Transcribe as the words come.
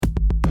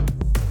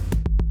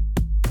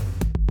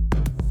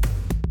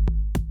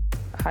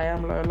Hi,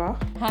 I'm Lola.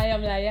 Hi,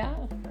 I'm Laya.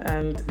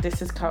 And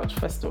this is Couch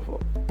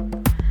Festival.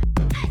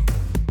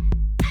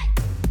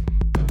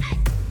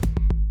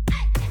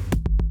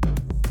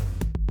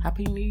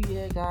 Happy New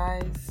Year,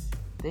 guys.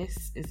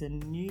 This is a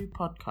new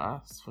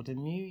podcast for the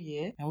new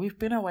year. And we've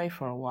been away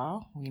for a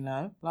while, we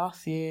know.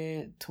 Last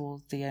year,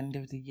 towards the end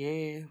of the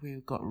year,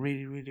 we got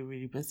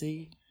really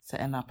busy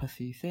setting up a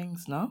few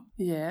things, no?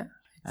 Yeah.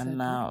 Exactly. And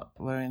now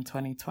we're in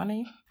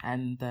 2020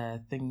 and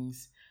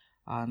things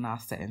are now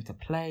set into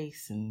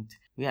place, and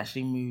we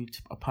actually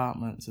moved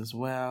apartments as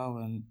well,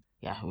 and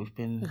we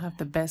have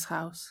the best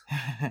house.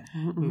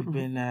 We've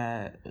been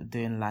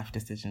doing life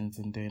decisions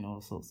and doing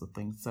all sorts of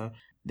things. So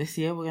this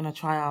year we're going to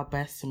try our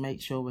best to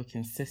make sure we're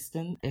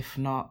consistent. If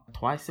not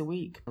twice a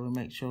week, we'll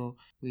make sure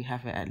we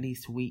have it at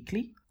least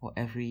weekly or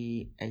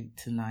every 8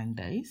 to 9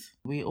 days.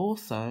 We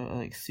also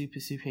are super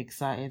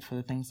excited for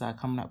the things that are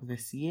coming up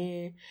this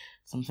year,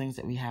 some things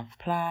that we have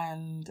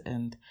planned,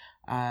 and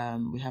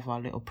we have our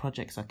little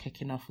projects are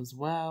kicking off as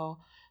well.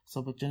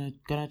 So we're going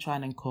to try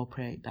and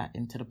incorporate that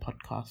into the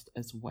podcast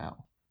as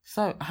well.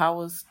 So how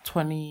was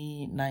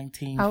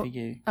 2019 for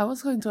you? I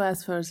was going to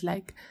ask first,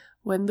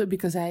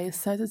 because I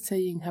started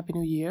saying Happy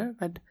New Year,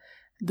 but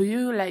do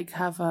you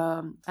have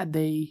a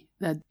day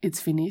that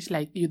it's finished?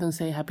 Like you don't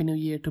say Happy New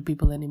Year to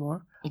people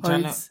anymore?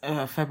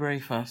 February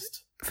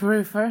 1st.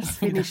 February 1st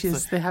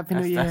finishes the Happy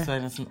New Year. That's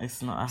when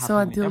it's not a happy so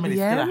until it's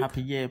the end, still a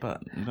happy year,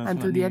 but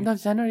until the end of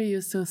January,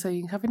 you're still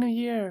saying Happy New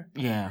Year.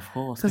 Yeah, of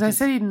course. Because I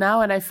said it now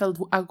and I felt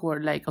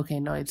awkward. Okay,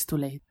 no, it's too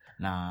late.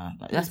 Nah,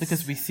 that's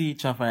because we see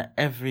each other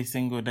every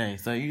single day.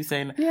 So you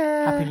saying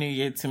Happy New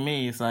Year to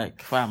me is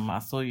like, fam, I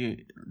saw you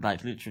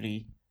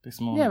literally this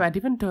morning. Yeah, but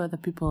even to other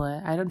people,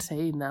 I don't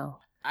say it now.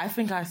 I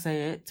think I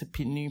say it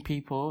to new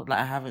people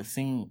I haven't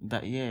seen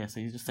that year, so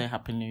you just say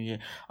Happy New Year.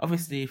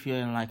 Obviously, if you're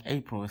in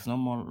April, it's no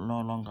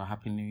longer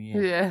Happy New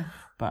Year. Yeah,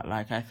 but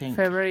I think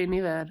February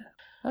neither.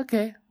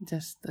 Okay,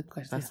 just a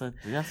question.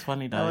 That's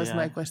funny though. That was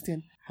my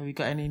question. Have you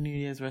got any New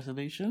Year's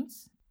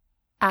resolutions?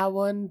 I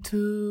want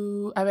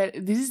to.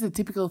 This is the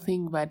typical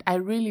thing, but I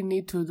really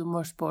need to do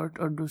more sport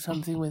or do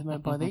something with my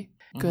body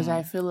because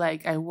I feel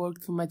like I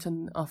work too much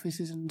in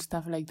offices and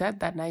stuff like that.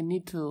 That I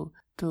need to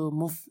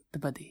move the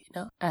body,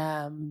 Do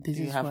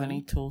you have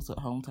any tools at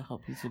home to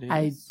help you to do this?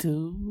 I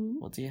do.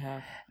 What do you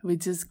have? We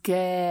just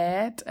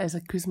get as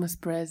a Christmas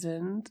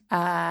present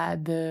how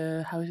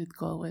is it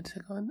called? Wait a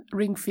second.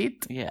 Ring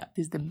Fit. Yeah.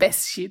 It's the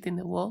best shit in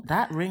the world.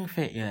 That Ring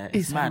Fit,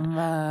 it's mad.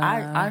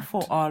 I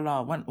thought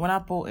when I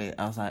bought it,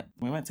 I was like,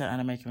 we went to an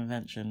anime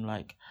convention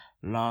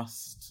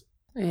last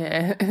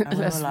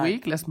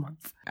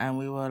month. And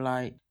we were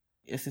like,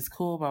 this is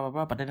cool, blah, blah,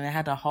 blah. But then they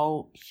had a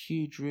whole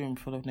huge room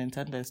full of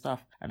Nintendo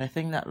stuff. And the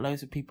thing that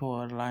loads of people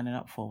were lining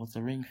up for was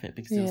the Ring Fit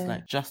because it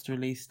was just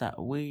released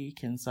that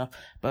week and stuff.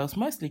 But it was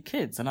mostly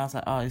kids. And I was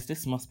like,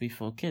 this must be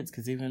for kids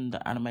because even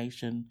the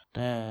animation,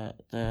 the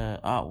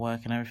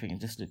artwork and everything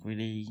just looked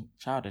really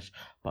childish.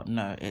 But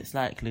no, it's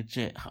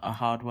legit a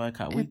hard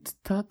workout. It's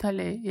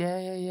totally, yeah.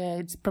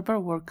 It's proper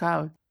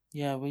workout.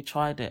 Yeah, we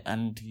tried it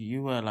and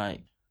you were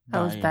dying.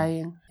 I was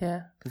dying,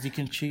 yeah. Because you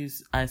can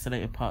choose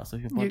isolated parts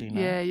of your body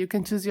now. Yeah, you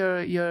can choose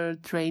your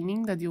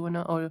training that you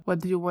wanna, or what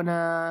do you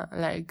wanna,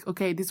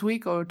 okay, this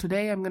week or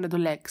today I'm gonna do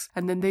legs.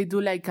 And then they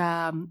do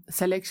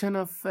selection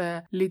of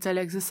little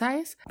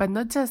exercise. But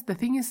not just, the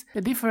thing is,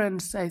 the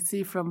difference I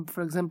see from,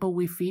 for example,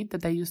 Wii Fit,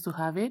 that I used to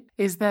have it,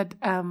 is that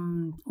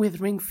with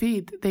Ring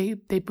Fit, they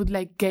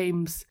put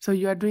games. So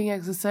you are doing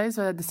exercise,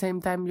 but at the same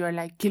time you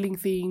are killing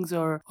things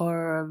or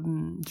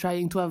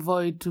trying to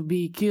avoid to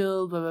be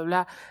killed, blah, blah,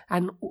 blah.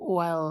 And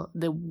while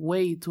the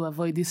way to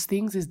avoid these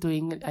things is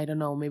doing, I don't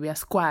know, maybe a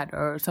squat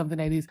or something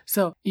like this.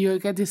 So you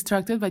get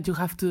distracted, but you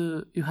have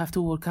to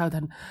work out,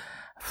 and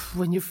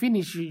when you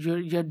finish,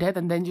 you're dead,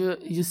 and then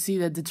you see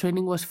that the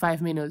training was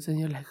 5 minutes, and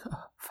you're like,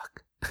 oh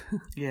fuck.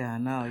 Yeah,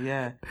 no,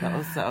 yeah. That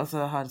was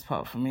the hardest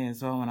part for me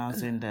as well when I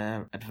was doing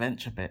the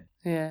adventure bit.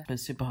 Yeah. It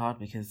was super hard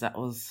because that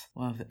was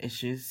one of the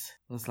issues.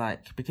 Was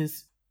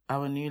because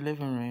our new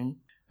living room,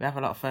 we have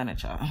a lot of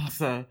furniture,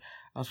 so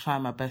I was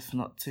trying my best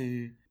not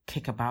to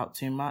kick about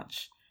too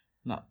much,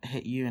 not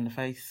hit you in the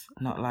face,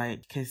 not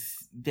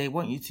because they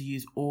want you to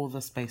use all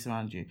the space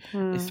around you.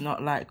 It's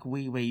not like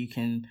Wii where you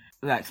can,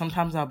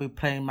 sometimes I'll be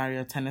playing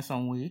Mario Tennis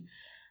on Wii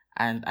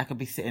and I could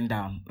be sitting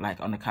down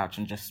on the couch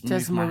and just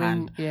move my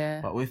hand.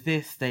 Yeah. But with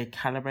this, they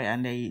calibrate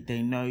and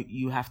they know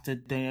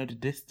they know the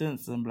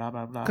distance and blah,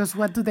 blah, blah. Because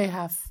what do they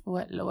have?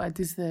 What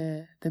is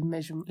the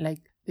measurement?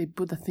 They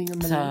put a thing on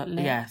the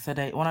leg? Yeah, so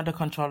one of the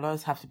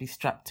controllers have to be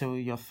strapped to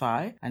your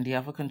thigh and the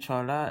other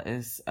controller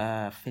is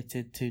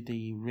fitted to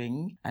the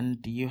ring,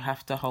 and you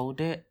have to hold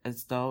it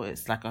as though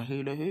it's like a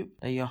hula hoop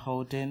that you're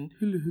holding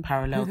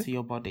parallel to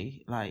your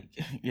body. Hula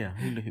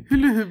hoop.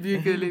 Hula hoop,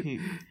 you call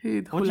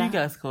it. What do you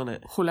guys call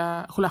it?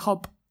 Hula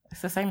hop.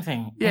 It's the same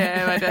thing.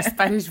 Yeah, but a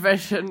Spanish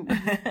version.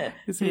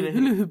 It's hula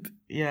hoop.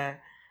 Yeah.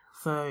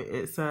 So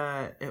it's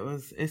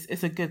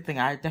a good thing.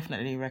 I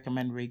definitely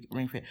recommend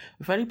Ring Fit.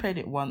 We've only played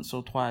it once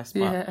or twice,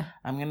 but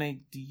I'm gonna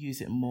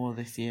use it more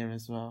this year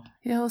as well.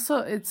 Yeah. Also,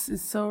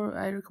 it's so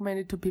I recommend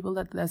it to people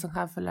that doesn't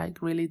have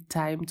like really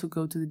time to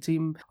go to the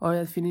gym or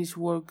that finish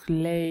work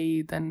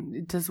late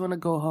and just want to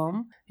go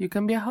home. You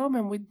can be at home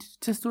and we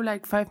just do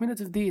like 5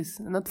 minutes of this.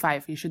 Not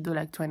 5. You should do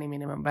like 20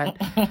 minimum, but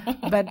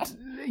but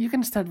you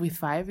can start with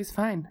 5. It's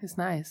fine. It's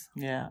nice.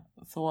 Yeah.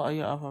 So what are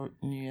your other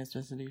New Year's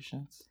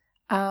resolutions?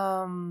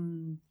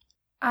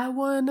 I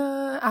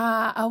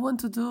want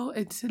to do,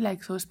 it's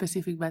like so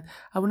specific, but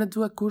I want to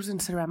do a course in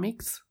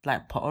ceramics.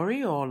 Like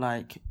pottery or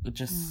like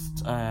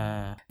just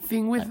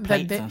thing with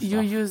like that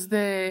you use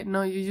the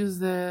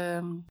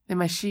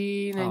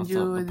machine and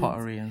so the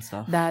pottery and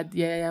stuff. That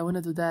I want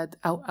to do that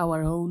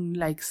our own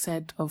like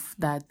set of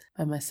that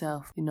by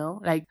myself, you know,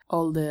 like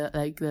all the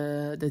like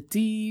the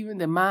tea,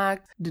 the mug,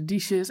 the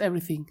dishes,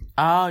 everything.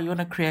 Oh, you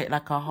want to create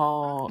like a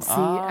whole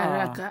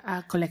like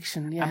a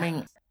collection. Yeah, I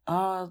mean,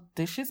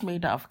 dishes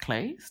made out of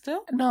clay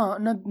still? No,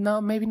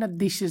 maybe not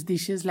dishes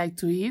like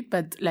to eat,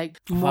 but like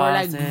more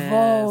vases like and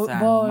bowls.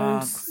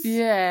 mugs.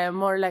 Yeah,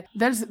 more like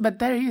there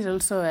is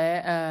also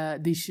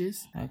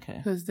dishes. Okay.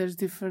 Because there's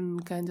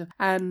different kinds of,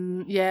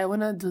 and I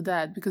wanna do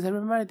that because I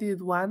remember I did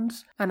it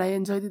once and I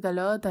enjoyed it a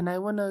lot, and I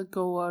wanna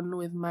go on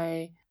with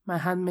my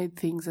handmade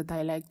things that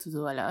I like to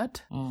do a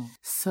lot.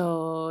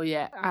 So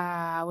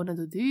I want to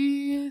do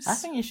this. I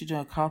think you should do a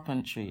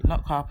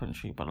not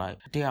carpentry, but like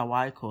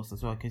DIY course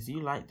as well, because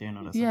you like doing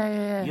all this stuff.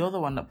 Yeah. You're the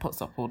one that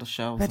puts up all the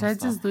shelves. But and I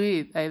stuff. just do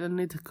it. I don't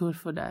need a course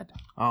for that.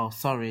 Oh,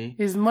 sorry.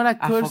 It's more a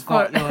course I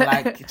forgot you're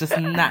like just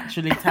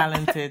naturally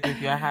talented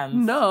with your hands.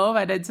 No,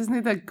 but I just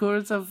need a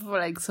course of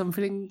like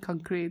something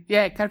concrete.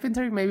 Yeah,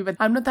 carpentry maybe, but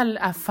I'm not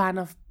a fan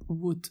of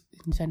wood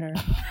in general.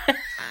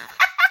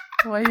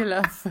 Why you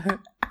laugh?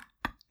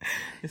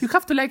 You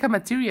have to like a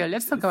material.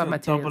 Let's talk about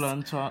materials. Double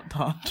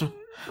entendre.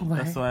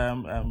 That's why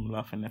I'm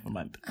laughing. Never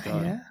mind. Go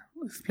on. Yeah?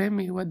 Explain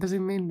me. What does it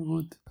mean,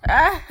 wood?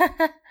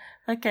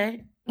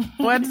 Okay.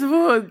 What's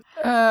wood?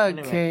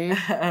 Okay.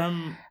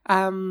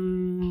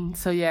 Anyway.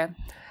 So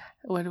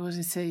what was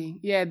I saying?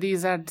 Yeah,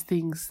 these are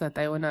things that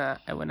I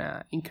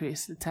wanna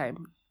increase the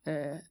time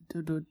to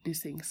do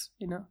these things.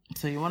 You know.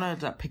 So you wanna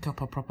like, pick up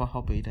a proper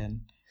hobby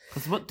then?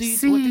 Because what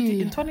did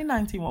you in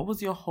 2019? What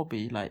was your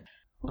hobby like?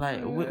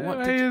 Like what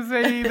Why did you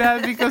saying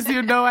that? Because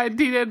I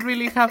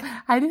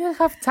didn't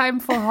have time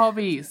for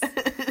hobbies.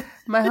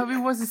 My hobby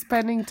was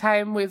spending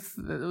time with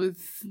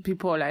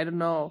people. I don't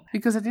know,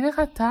 because I didn't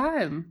have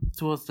time.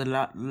 Towards the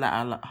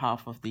latter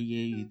half of the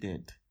year,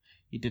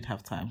 you did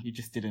have time. You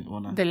just didn't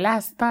wanna. The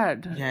last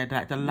part. Yeah,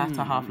 like the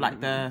latter half,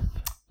 like the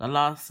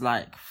last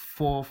like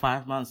 4 or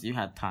 5 months, you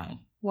had time.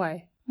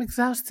 Why? I'm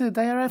exhausted.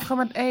 I arrive home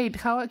at 8.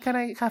 How can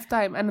I have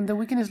time? And on the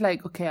weekend is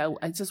like, okay,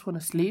 I just want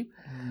to sleep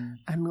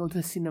and go to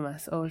the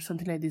cinemas or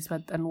something like this,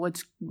 and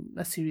watch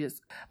a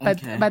series.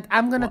 But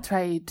I'm gonna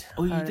try it.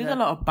 Oh, you did a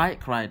lot of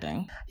bike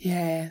riding.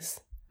 Yes,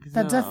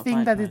 that's a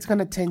thing that it's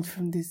gonna change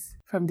from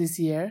this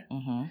year.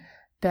 Mm-hmm.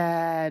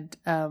 That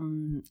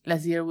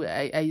last year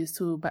I used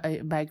to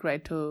bike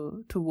ride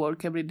to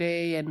work every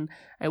day, and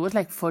I was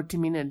like 40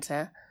 minutes.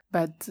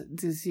 But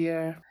this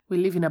year we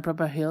live in a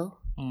proper hill,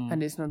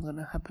 and it's not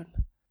gonna happen.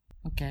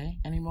 Okay.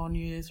 Any more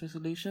New Year's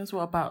resolutions?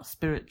 What about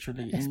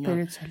spiritually?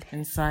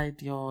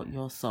 Inside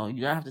your soul?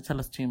 You don't have to tell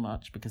us too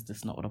much because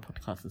that's not what a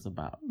podcast is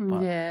about.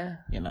 But,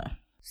 you know.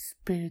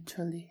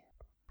 Spiritually.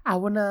 I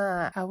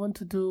want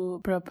to do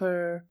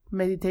proper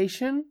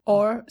meditation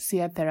or see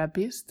a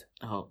therapist.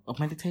 Oh,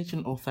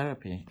 meditation or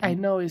therapy? I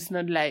know it's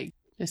not like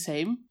the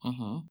same,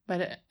 mm-hmm.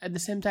 but at the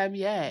same time,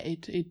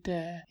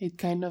 it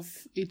kind of,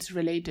 it's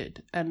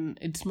related, and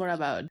it's more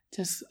about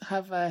just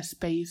have a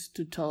space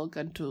to talk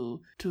and to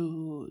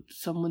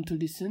someone to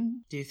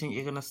listen. Do you think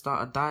you're gonna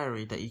start a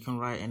diary that you can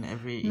write in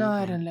every evening? No,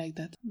 I don't like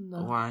that.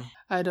 No. Why?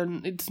 I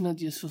don't. It's not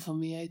useful for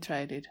me. I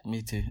tried it.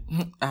 Me too.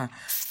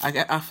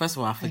 First of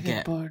all, I forget, I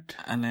get bored.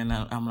 And then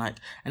I'm like,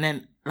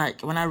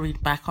 when I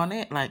read back on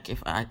it, like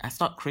if I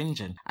start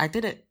cringing. I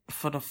did it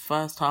for the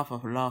first half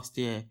of last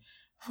year.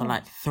 For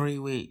like 3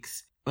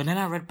 weeks. But then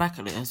I read back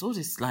at it, it was all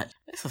just like,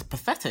 this is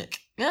pathetic.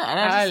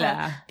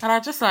 Yeah. And I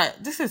just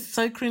like, this is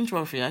so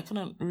cringeworthy. I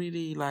couldn't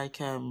really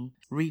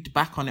read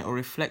back on it or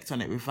reflect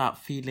on it without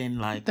feeling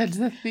like, that's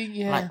the thing,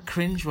 yeah. Like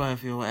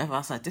cringeworthy or whatever. I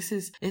was like, it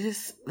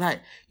is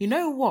like, you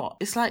know what?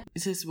 It's like,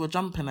 we're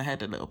jumping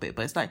ahead a little bit,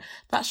 but it's like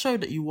that show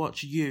that you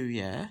watch,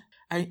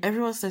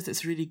 everyone says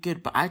it's really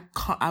good, but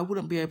I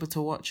wouldn't be able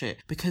to watch it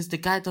because the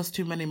guy does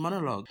too many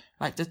monologues.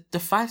 Like the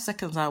 5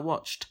 seconds I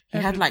watched, he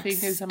had like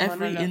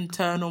every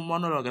internal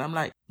monologue, and I'm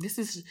like, this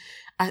is,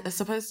 I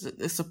suppose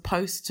it's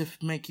supposed to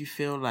make you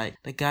feel like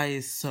the guy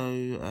is so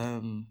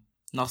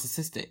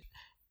narcissistic,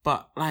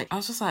 But like, I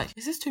was just like,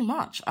 is this too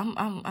much?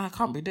 I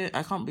can't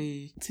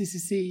be.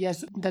 See,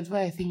 yes. That's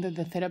why I think that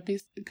the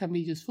therapist can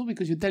be useful,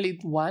 because you tell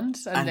it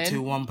once and then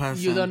to one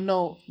person. You don't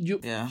know.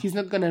 Yeah. He's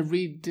not going to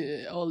read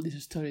all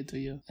this story to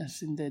you,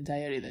 as in the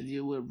diary that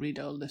you will read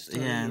all the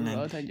story you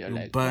wrote and you're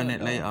like, burn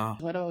it later.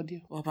 What about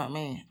you? What about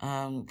me?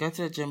 Go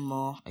to the gym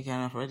more. Again,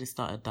 I've already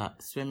started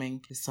that.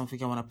 Swimming is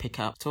something I want to pick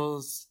up.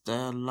 Towards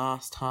the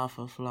last half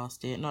of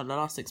last year, no, the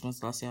last 6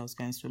 months last year, I was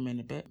going swimming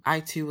a bit. I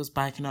too was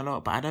biking a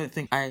lot, but I don't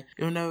think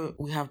even though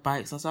we have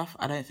bikes and stuff,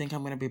 I don't think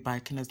I'm going to be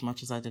biking as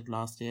much as I did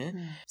last year,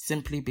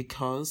 simply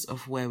because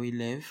of where we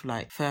live,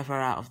 like further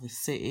out of the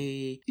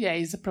city. Yeah,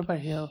 it's a proper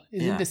hill.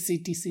 It's in the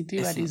city,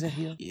 but it's a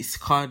hill. It's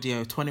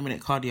cardio,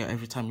 20-minute cardio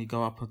every time you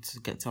go up to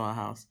get to our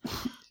house.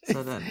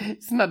 So then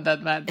it's not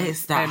that bad.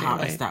 It's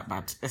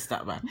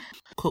that bad.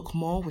 Cook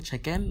more, which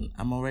again,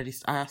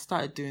 I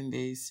started doing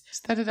these.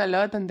 Started a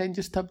lot and then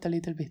you stopped a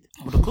little bit.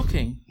 With the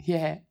cooking?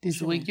 Yeah,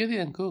 this week you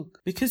didn't cook.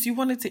 Because you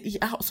wanted to eat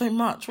out so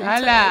much.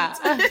 Hala.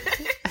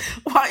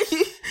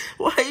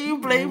 Why are you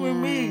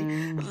blaming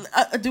me?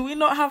 Do we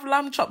not have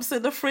lamb chops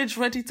in the fridge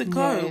ready to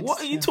go? Yeah,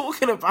 what are you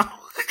talking about?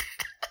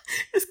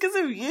 It's because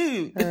of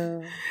you.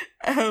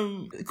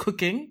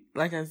 Cooking,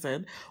 like I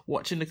said,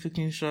 watching the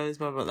cooking shows,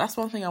 blah, blah. That's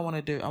one thing I want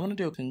to do. I want to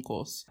do a cooking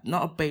course,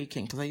 not a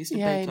baking, because I used to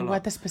bake a lot.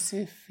 What a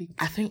specific.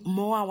 I think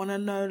more, I want to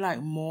know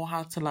like more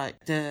how to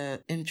like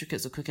the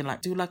intricacies of cooking,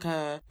 like do like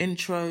a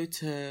intro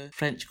to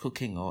French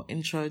cooking or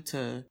intro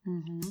to,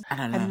 I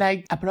don't know. And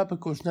like a proper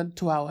course, not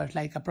 2 hours,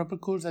 like a proper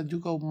course that you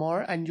go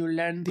more and you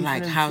learn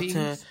different like how things.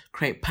 to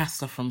create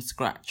pasta from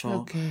scratch,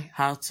 or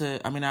how to,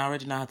 I mean, I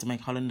already know how to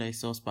make hollandaise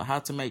sauce, but how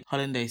to make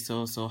hollandaise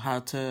sauce, or how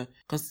to,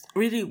 because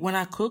really when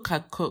I cook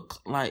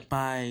like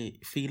by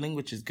feeling,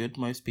 which is good.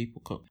 Most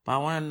people cook. But I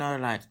want to know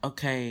like,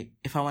 okay,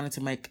 if I wanted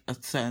to make a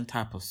certain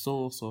type of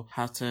sauce, or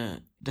how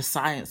to, the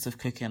science of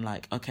cooking,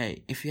 like,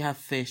 okay, if you have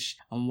fish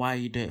and why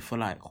you do it for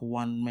like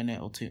 1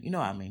 minute or 2, you know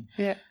what I mean?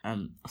 Yeah.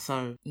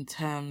 So in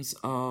terms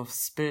of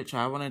spiritual,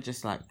 I want to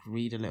just like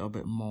read a little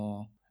bit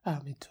more.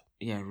 Me too.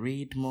 Yeah,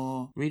 read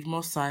more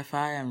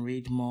sci-fi and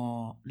read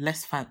more, I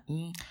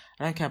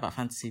don't care about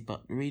fantasy,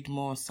 but read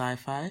more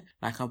sci-fi.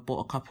 Like I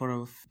bought a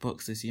couple of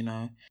books, as you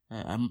know,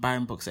 I'm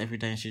buying books every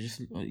day, and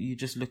you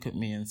just look at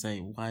me and say,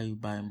 why are you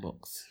buying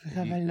books? You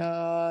have a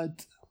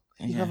lot.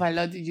 You have a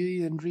lot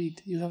you didn't read.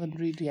 You haven't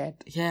read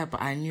yet. Yeah,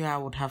 but I knew I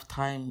would have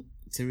time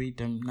to read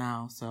them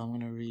now, so I'm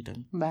going to read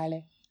them.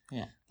 Vale.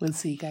 Yeah. We'll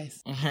see,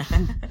 guys.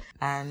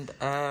 And,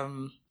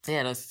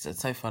 yeah,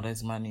 so far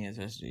those are my New Year's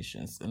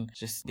resolutions, and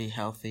just be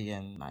healthy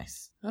and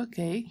nice.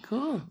 Okay,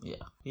 cool. Yeah,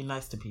 be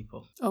nice to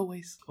people.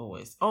 Always.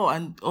 Oh,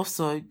 and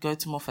also go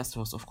to more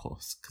festivals, of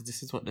course, because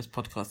this is what this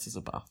podcast is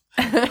about.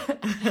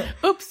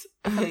 Oops,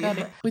 I forgot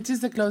it. Which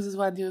is the closest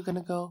one you're going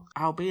to go?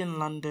 I'll be in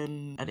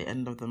London at the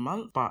end of the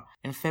month, but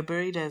in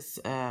February there's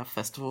a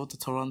festival, the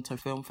Toronto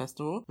Film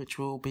Festival, which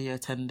we'll be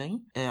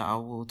attending. I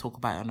will talk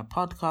about it on a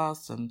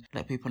podcast and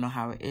let people know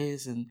how it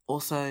is, and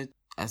also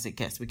as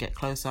we get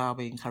closer, I'll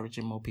be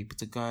encouraging more people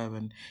to go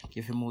and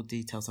giving more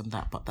details on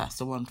that. But that's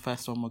the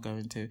first one we're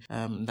going to.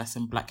 That's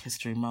in Black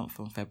History Month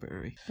in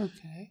February.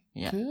 Okay.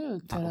 Yeah.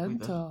 Good.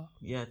 Toronto.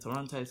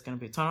 Toronto is going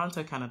to be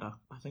Toronto, Canada.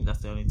 I think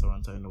that's the only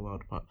Toronto in the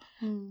world, but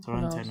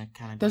Toronto and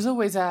Canada. There's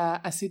always a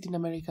city in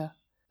America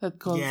that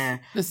calls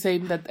the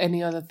same that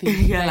any other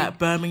thing. like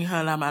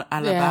Birmingham,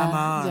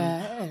 Alabama,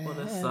 and all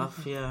this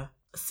stuff. Yeah.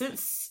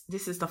 Since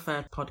this is the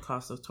third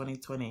podcast of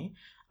 2020,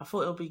 I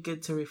thought it would be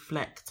good to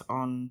reflect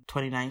on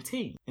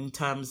 2019 in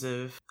terms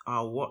of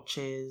our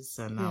watches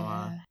and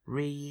our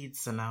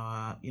reads and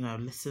our,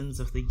 listens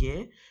of the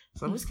year.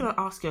 So I'm just going to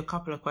ask you a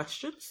couple of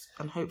questions,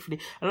 and hopefully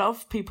a lot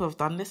of people have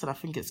done this, and I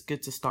think it's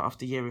good to start off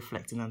the year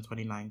reflecting on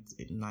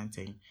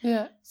 2019.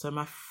 Yeah. So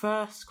my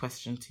first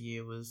question to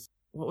you was,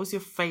 what was your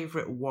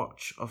favourite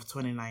watch of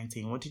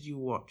 2019? What did you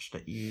watch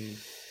that you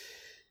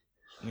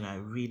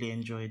really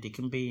enjoyed? It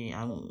can be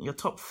your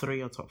top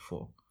 3 or top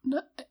 4. No,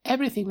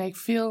 everything, like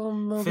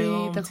film,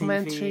 movie,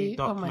 documentary,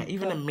 TV,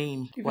 even God. a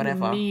meme, Even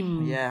whatever. A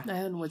meme. Yeah.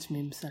 I don't watch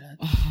memes a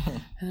lot.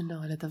 I don't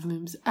know a lot of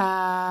memes.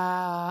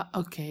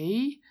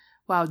 Okay.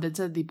 Wow, that's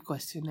a deep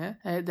question,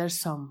 eh? There's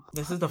some.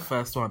 This is the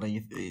first one,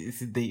 and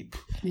it's deep.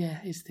 Yeah,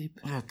 it's deep.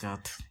 Oh,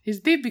 God. It's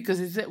deep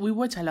because we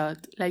watch a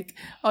lot. Like,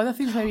 other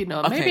things maybe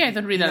not. Okay, maybe I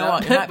don't read a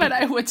lot, but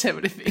I watch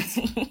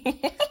everything.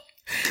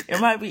 It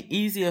might be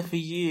easier for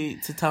you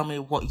to tell me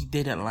what you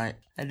didn't like,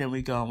 and then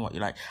we go on what you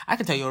like. I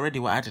can tell you already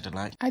what I didn't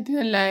like. I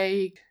didn't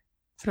like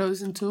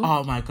Frozen 2.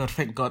 Oh my God,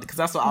 thank God, because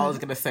that's what I was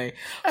going to say.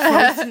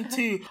 Frozen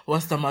 2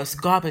 was the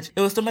most garbage.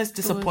 It was the most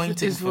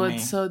disappointing for me. It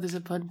was so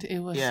disappointing. It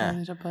was so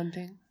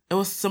disappointing. It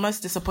was the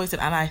most disappointing,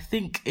 and I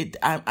think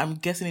I'm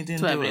guessing it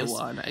didn't do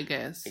everyone, I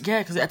guess.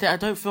 Yeah, because I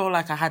don't feel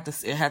like it had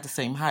the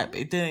same hype.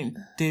 It didn't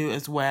do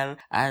as well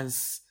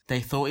as they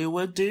thought it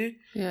would do.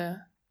 Yeah.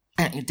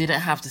 And it didn't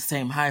have the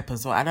same hype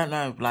as well. I don't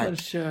know, like, for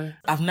sure.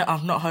 I've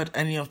not heard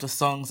any of the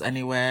songs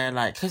anywhere,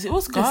 like, because it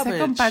was garbage. The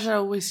second part are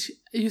always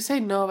you say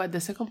no, but the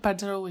second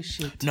part are always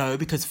shit. No,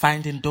 because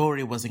Finding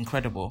Dory was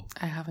incredible.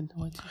 I haven't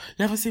watched it.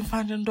 You haven't seen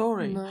Finding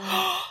Dory?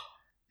 No.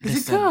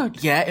 Is it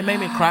good? Yeah, it made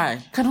me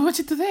cry. Can we watch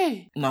it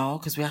today? No,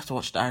 because we have to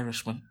watch The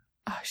Irishman.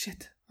 Oh,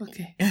 shit.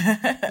 Okay. We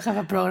have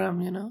a program,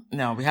 you know?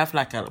 No, we have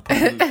like a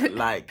time.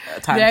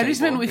 The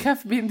Irishman, we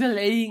have been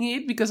delaying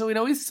it because we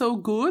know it's so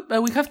good,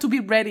 but we have to be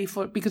ready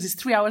because it's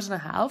 3 hours and a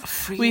half.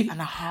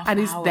 3.5 and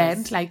it's hours.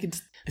 dense, like it's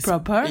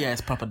proper. Yeah,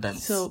 it's proper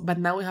dense. So, but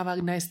now we have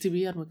a nice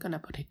TV and we're gonna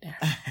put it there.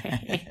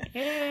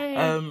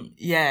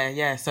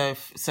 Yeah. So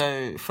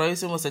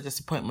Frozen was a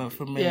disappointment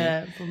for me.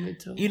 Yeah, for me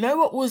too. You know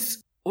what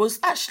was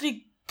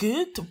actually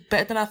good,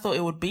 better than I thought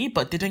it would be,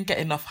 but didn't get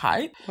enough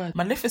hype? What?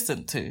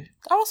 Maleficent 2.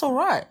 That was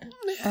alright.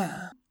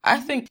 Yeah. I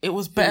think it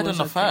was better than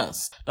the okay.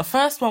 first. The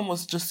first one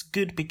was just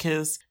good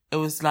because it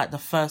was like the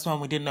first one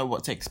we didn't know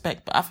what to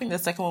expect. But I think the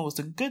second one was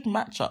a good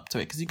match up to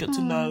it because you got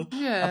to know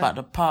about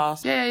the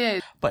past.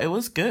 Yeah. But it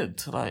was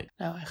good. Like,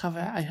 Now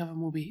I have a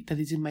movie that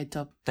is in my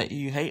top that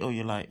you hate or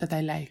you like. that I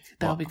like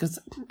now because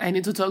I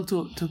need to talk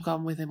to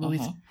come with the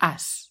movie.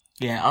 Us.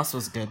 Yeah, Us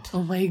was good.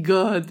 Oh my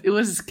god, it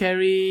was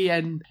scary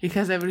and it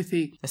has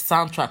everything. The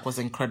soundtrack was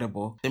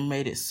incredible. They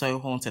made it so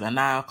haunted, and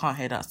now I can't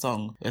hear that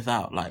song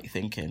without like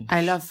thinking.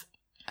 I love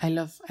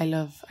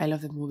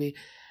the movie.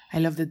 I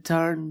love the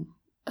turn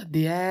at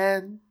the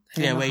end.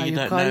 Yeah, where you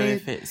don't know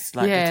if it's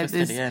like the twist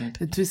at the end.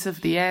 The twist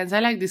of the ends. I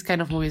like this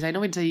kind of movies. I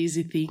know it's an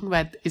easy thing,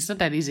 but it's not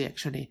that easy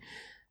actually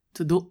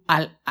to do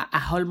a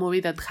whole movie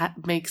that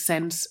makes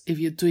sense if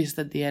you twist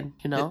at the end,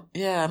 you know?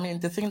 Yeah, I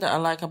mean, the thing that I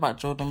like about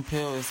Jordan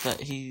Peele is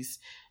that he's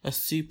a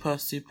super,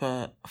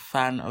 super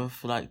fan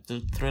of like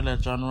the thriller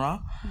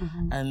genre.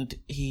 And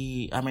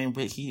we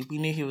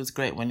knew he was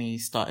great when he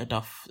started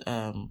off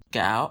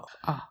Get Out.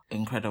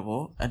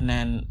 Incredible. And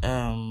then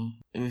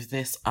with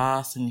this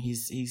Us, and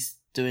he's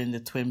doing the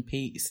Twin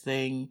Peaks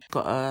thing.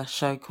 Got a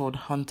show called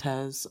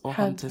Hunters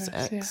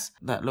X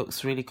that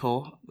looks really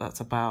cool. That's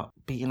about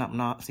beating up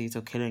Nazis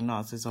or killing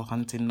Nazis or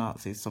hunting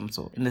Nazis, some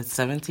sort. In the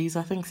 70s,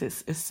 I think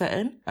it's set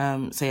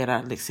in. So yeah,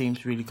 that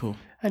seems really cool.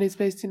 And it's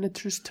based in a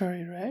true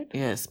story, right?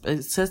 Yes,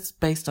 it says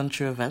based on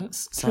true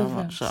events. So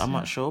I'm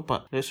not sure,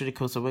 but it looks really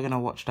cool. So we're going to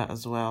watch that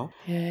as well.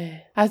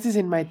 Yeah. As is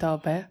in my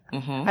top, I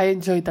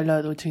enjoyed a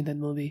lot watching that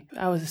movie.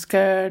 I was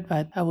scared,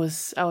 but I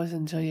was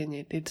enjoying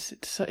it.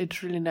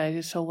 It's really nice.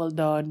 It's so well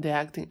done. The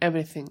acting,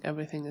 everything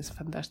is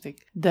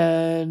fantastic.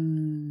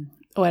 Then,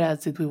 what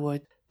else did we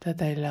watch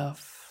that I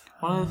love?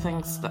 One of the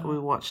things that we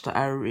watched that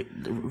I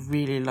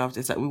really loved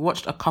is that we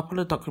watched a couple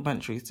of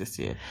documentaries this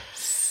year.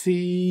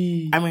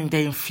 See. I mean,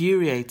 they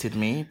infuriated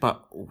me,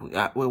 but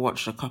we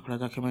watched a couple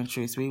of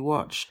documentaries.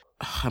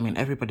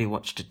 Everybody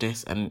watched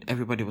this and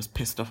everybody was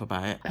pissed off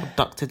about it.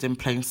 Abducted in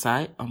Plain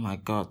Sight. Oh my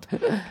God.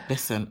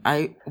 Listen,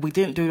 we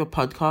didn't do a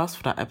podcast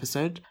for that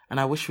episode, and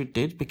I wish we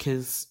did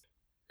because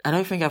I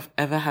don't think I've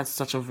ever had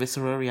such a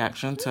visceral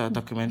reaction to a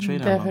documentary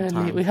in a long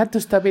time. We had to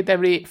stop it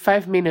every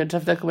 5 minutes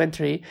of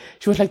documentary.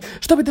 She was like,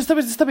 stop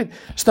it.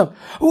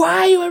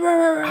 Why?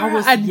 I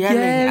was yelling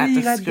at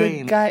the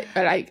screen. Guy,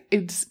 like,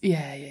 it's,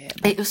 yeah.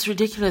 It was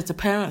ridiculous. The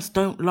parents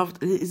don't love,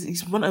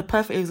 it's a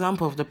perfect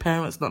example of the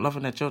parents not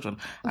loving their children.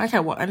 I don't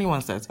care what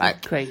anyone says.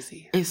 Like,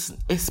 crazy.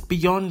 It's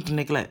beyond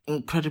neglect.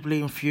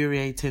 Incredibly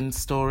infuriating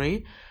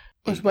story.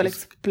 It was well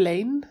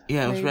explained.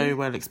 Yeah, it was very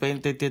well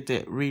explained. They did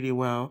it really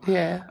well.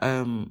 Yeah.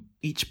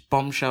 Each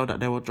bombshell that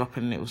they were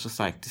dropping, it was just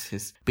like, this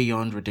is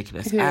beyond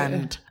ridiculous. Yeah.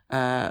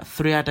 And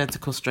 3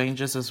 Identical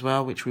Strangers as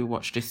well, which we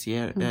watched this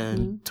year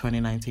in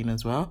 2019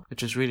 as well,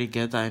 which was really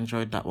good. I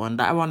enjoyed that one.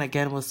 That one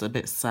again was a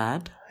bit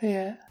sad.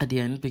 Yeah. At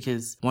the end,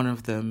 because one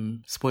of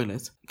them,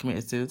 spoilers,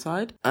 committed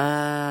suicide.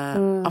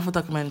 Other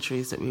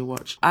documentaries that we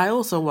watched. I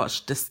also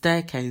watched The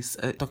Staircase,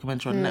 a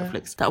documentary on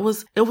Netflix.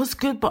 It was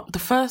good, but the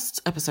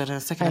first episode and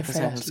the second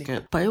episode was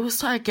good. But it was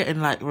started getting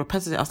like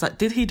repetitive. I was like,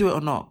 did he do it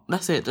or not?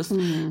 That's it. Just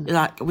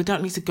like, we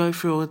don't need to go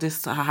through all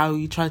this, how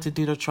you tried to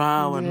do the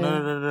trial and blah,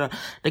 blah, blah.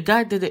 The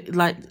guy did it,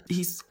 like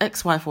his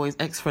ex-wife or his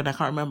ex-friend, I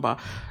can't remember,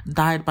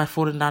 died by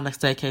falling down the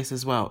staircase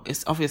as well.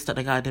 It's obvious that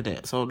the guy did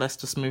it. So let's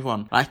just move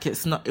on. Like,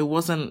 it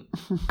wasn't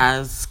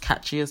as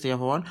catchy as the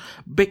other one.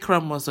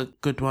 Bikram was a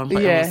good one,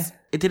 but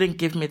it didn't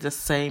give me the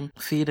same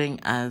feeling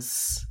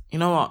as, you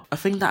know what, a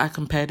thing that I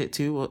compared it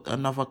to,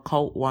 another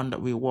cult one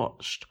that we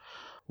watched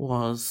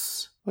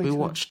was, we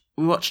watched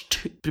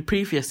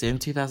previously in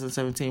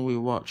 2017 we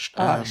watched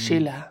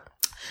Sheila.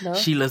 No?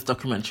 Sheila's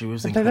documentary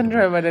was incredible. I don't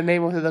remember the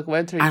name of the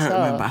documentary. I don't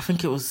remember. I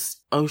think it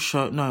was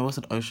Osho. No, it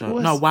wasn't Osho.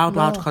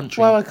 Wild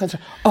Country. Wild Country.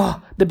 Oh,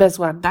 the best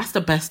one. That's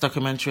the best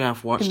documentary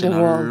I've watched in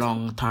a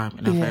long time.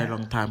 In a very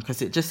long time.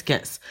 Because it just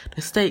gets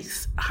the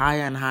stakes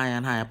higher and higher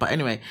and higher. But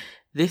anyway,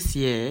 this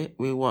year,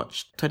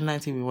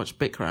 2019, we watched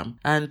Bikram.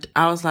 And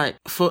I was like,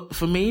 for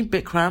me,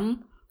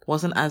 Bikram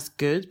wasn't as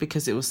good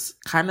because it was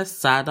kind of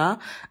sadder,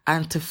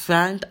 and to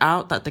find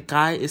out that the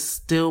guy is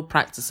still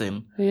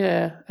practicing.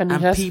 Yeah, and he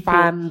has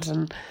fans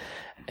and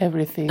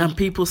everything. And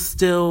people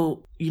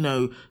still,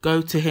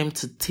 go to him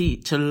to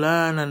teach, to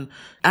learn,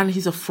 and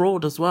he's a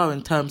fraud as well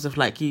in terms of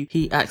like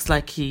he acts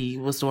like he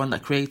was the one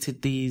that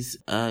created these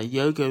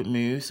yoga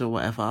moves or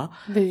whatever,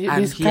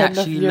 and he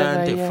actually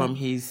learned it from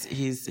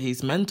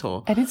his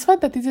mentor. And it's fun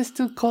that it is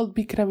still called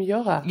Bikram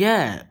yoga.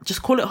 Yeah,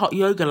 just call it hot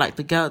yoga, like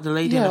the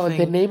lady. Yeah, or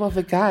the name of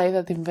the guy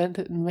that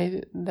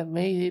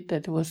made it.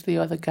 That was the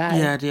other guy.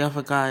 Yeah, the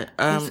other guy.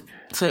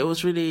 So it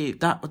was really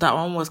that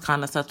one was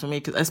kind of sad for me,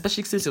 cause,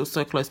 especially since it was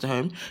so close to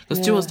home.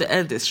 Because towards the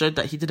end, it showed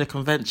that he did a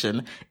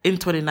convention in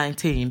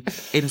 2019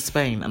 in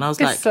Spain, and I was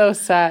like, it's so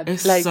sad.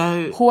 It's like,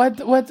 so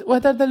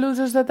what are the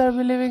losers that are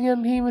believing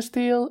in him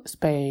still?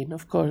 Spain,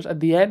 of course. At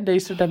the end, they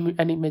showed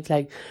an image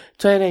like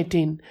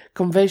 2019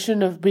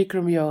 convention of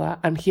Bikram yoga,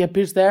 and he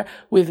appears there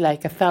with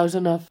like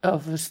 1,000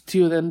 of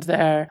students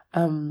there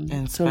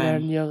to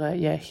learn yoga.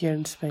 Yeah, here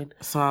in Spain.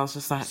 So I was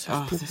just like,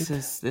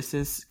 this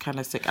is kind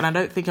of sick, and I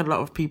don't think a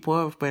lot of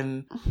people have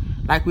been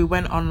like, we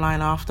went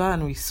online after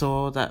and we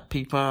saw that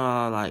people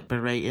are like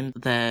berating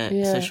their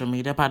social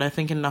media, but I don't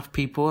think enough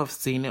people have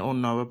seen it or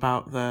know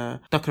about the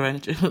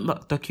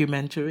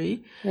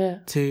documentary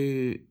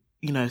to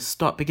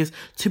stop. Because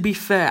to be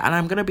fair, and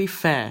I'm gonna be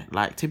fair,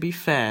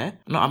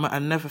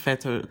 I'm never fair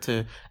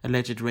to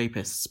alleged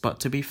rapists,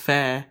 but to be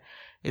fair,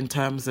 in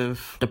terms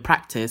of the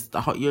practice, the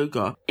hot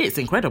yoga, it's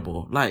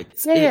incredible. Like,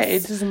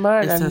 it's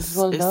smart and it's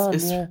well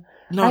done.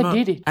 I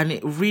did it. And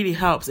it really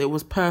helps. It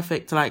was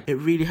perfect. Like, it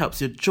really helps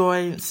your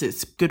joints.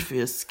 It's good for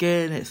your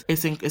skin.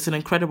 It's an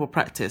incredible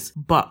practice.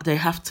 But they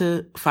have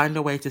to find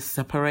a way to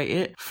separate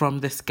it from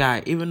this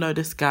guy. Even though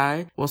this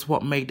guy was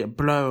what made it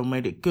blow and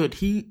made it good,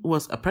 he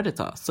was a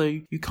predator. So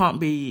you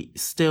can't be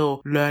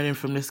still learning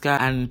from this guy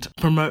and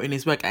promoting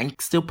his work and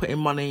still putting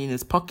money in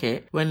his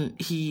pocket when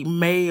he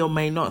may or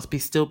may not be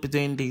still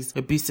doing these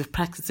abusive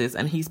practices.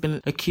 And he's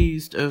been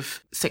accused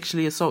of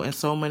sexually assaulting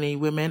so many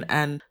women,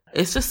 and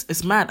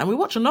it's mad. And we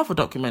watched another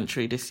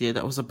documentary this year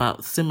that was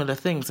about similar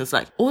things. It's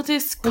like, all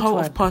these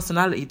cult of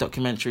personality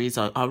documentaries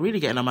are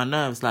really getting on my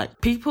nerves. Like,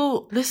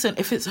 people, listen,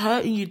 if it's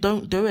hurting you,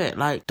 don't do it.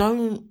 Like,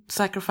 don't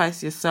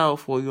sacrifice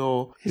yourself or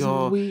your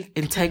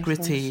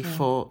integrity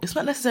for, it's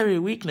not necessarily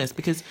a weakness,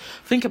 because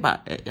think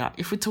about it. Yeah,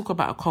 if we talk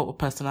about a cult of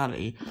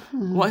personality,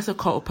 what is a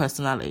cult of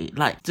personality?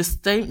 Like, the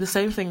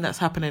same thing that's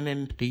happening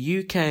in the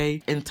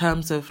UK in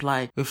terms of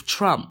like with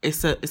Trump.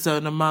 It's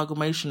an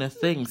amalgamation of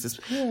things.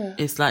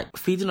 It's like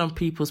feeding on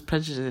people's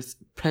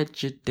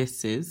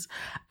prejudices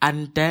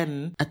and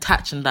then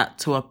attaching that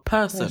to a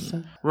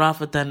person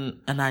rather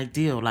than an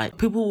ideal. Like,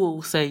 people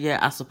will say,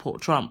 I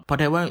support Trump, but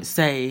they won't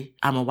say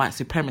I'm a white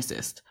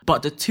supremacist.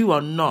 But the two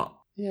are not.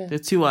 The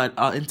two are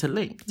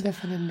interlinked.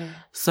 Definitely.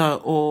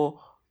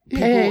 So,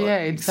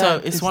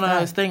 it's one of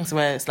those things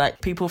where it's like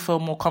people feel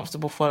more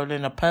comfortable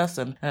following a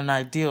person than an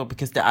ideal,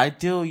 because the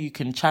ideal you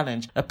can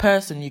challenge. A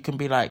person you can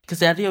be like, because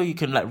the ideal you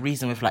can like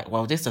reason with, like,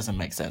 well, this doesn't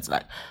make sense.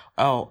 Like,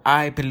 oh,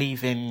 I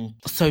believe in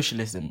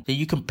socialism.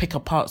 You can pick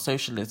apart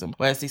socialism.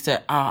 Whereas he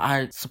said,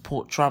 I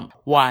support Trump.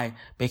 Why?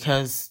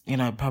 Because,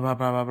 blah, blah, blah,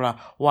 blah, blah.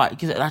 Why?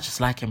 Because I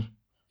just like him.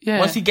 Yeah.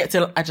 Once you get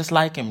to, I just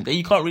like him, then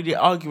you can't really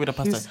argue with a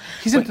person.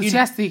 He's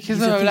enthusiastic. He's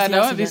like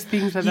all these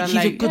things that he's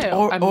a good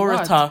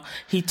orator.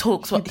 He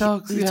talks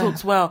well. He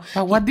talks well.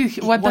 But what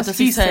does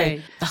he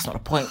say? That's not the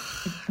point.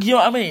 You know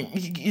what I mean?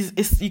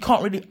 You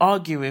can't really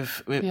argue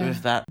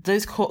with that.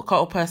 Those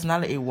cult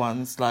personality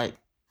ones, like,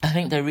 I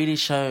think they really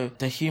show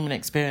the human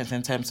experience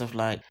in terms of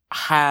like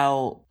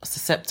how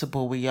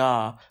susceptible we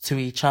are to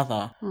each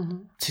other,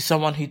 to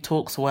someone who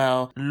talks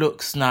well,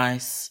 looks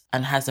nice,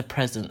 and has a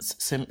presence.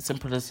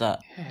 Simple as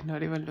that. Yeah,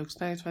 not even looks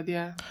nice, but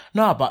yeah.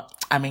 No, but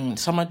I mean,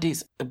 some of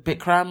these,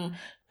 Bikram,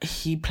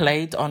 he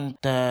played on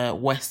the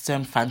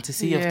Western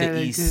fantasy of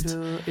the East.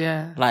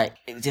 Like,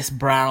 this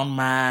brown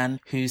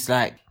man who's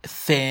like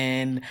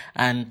thin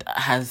and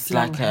has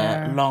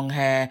long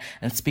hair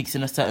and speaks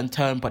in a certain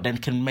tone, but then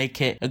can make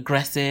it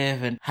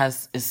aggressive and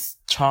is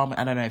charming.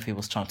 I don't know if he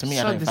was charming. To me,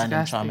 I don't find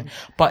him charming.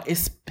 But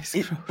it's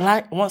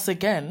like, once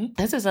again,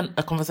 this is a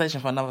conversation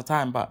for another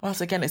time, but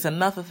once again, it's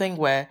another thing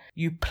where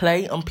you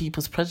play on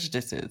people's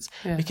prejudices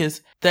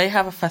because they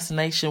have a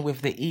fascination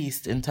with the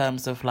East in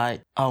terms of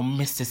like,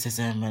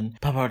 mysticism and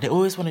blah, blah, blah. They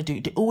always want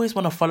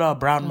to follow a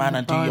brown man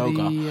and do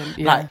yoga.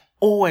 Like,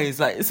 always,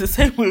 like, it's the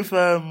same with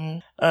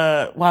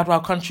Wild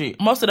Wild Country.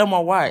 Most of them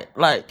are white.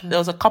 Like, there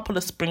was a couple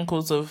of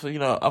sprinkles of,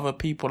 other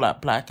people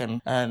like black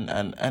and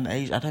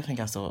Asian. I don't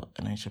think I saw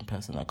an Asian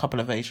person. A couple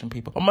of Asian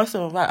people, but most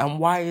of them are white. And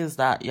why is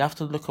that? You have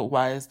to look at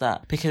why is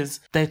that, because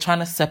they're trying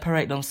to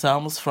separate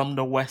themselves from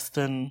the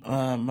Western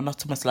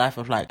monotonous life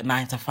of like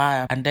 9 to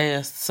 5, and they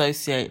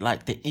associate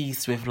like the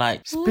East with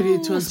like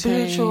spiritual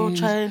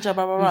change, blah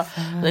blah blah.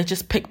 They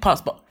just pick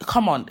parts. But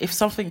come on, if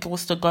something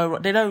was to go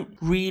wrong, they don't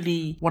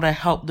really want to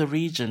help the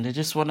region. They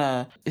just want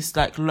to, it's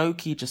like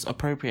low-key just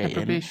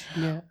appropriating.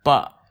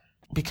 But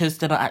because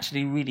they're not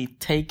actually really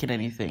taking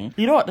anything.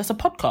 You know what? There's a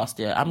podcast,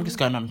 I'm just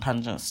going on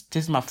tangents.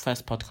 This is my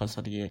first podcast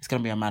of the year. It's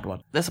going to be a mad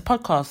one. There's a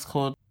podcast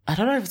called, I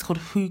don't know if it's called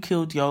Who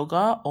Killed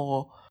Yoga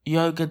or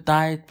yoga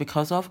died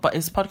because of, but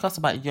it's a podcast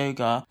about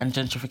yoga and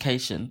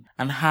gentrification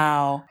and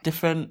how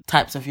different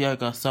types of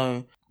yoga.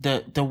 So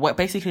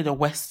basically the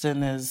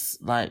Westerners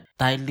like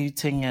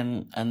diluting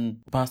and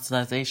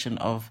bastardization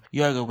of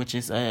yoga, which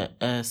is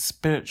a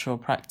spiritual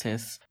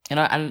practice, you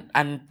know,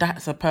 and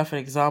that's a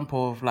perfect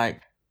example of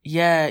like,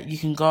 yeah, you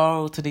can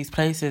go to these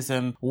places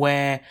and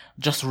wear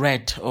just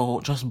red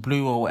or just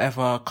blue or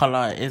whatever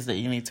color it is that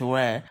you need to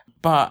wear,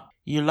 but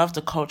you love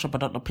the culture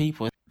but not the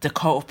people. The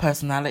cult of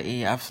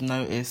personality, I've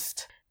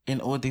noticed in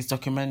all these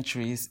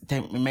documentaries,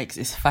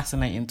 it's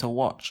fascinating to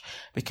watch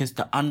because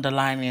the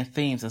underlying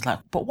themes is like,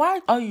 but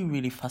why are you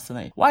really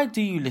fascinated? Why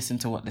do you listen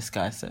to what this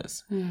guy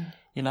says?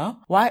 You know,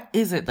 why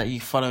is it that you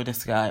follow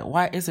this guy?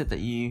 Why is it that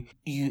you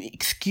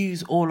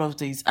excuse all of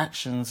these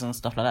actions and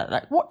stuff like that?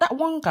 Like that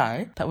one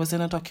guy that was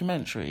in a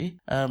documentary,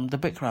 the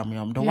Bikram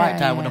Yom, the white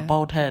guy with a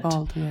bald head.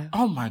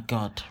 Oh my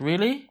God,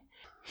 really?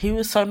 He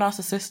was so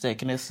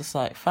narcissistic, and it's just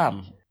like,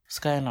 fam, what's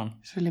going on?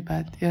 It's really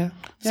bad,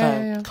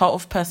 yeah. Cult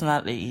of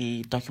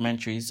personality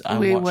documentaries,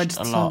 we watched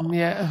a lot.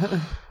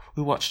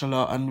 We watched a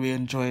lot and we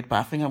enjoyed, but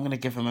I think I'm going to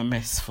give him a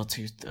miss for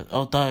 2,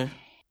 although,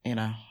 you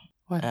know,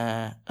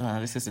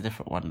 this is a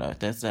different one though.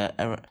 There's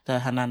the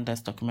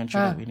Hernandez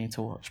documentary that we need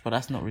to watch, but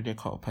that's not really a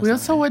cult of personality. We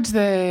also watched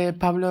the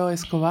Pablo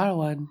Escobar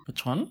one.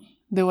 Which one?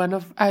 The one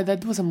of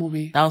that was a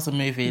movie. That was a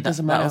movie. That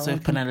was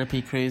with Penelope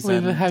Cruz.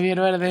 With Javier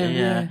Bardem.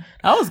 Yeah,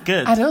 that was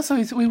good. And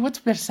also we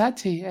watched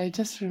Versace. I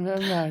just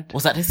remembered.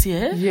 Was that this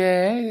year?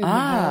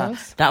 Yeah.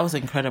 That was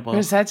incredible.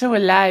 Versace we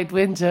liked.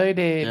 We enjoyed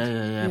it.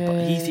 Yeah.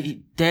 But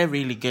they're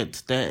really good.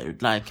 They're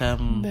like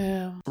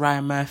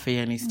Ryan Murphy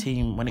and his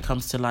team when it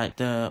comes to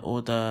like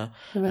all the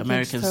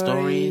American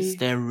stories.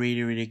 They're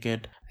really, really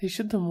good. He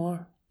should do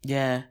more.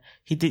 Yeah,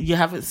 he did. You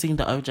haven't seen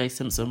the O.J.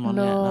 Simpson one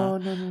yet? No.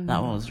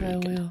 That one was really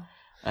good.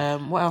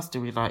 What else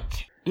do we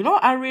like? You know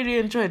what I really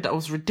enjoyed that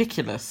was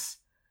ridiculous?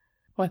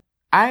 What?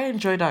 I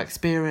enjoyed our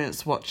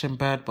experience watching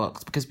Bird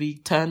Box because we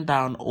turned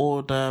down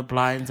all the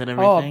blinds and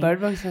everything.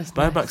 Bird Box was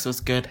Bird Box was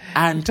good.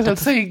 And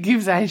also it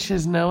gives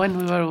anxious now when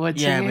we were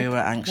watching it. Yeah, we were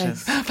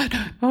anxious. Like,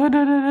 oh,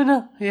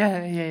 no. Yeah.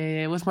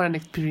 It was more an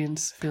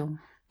experience film.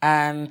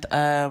 And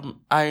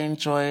I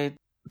enjoyed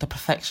The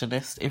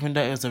Perfectionist, even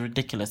though it was a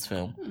ridiculous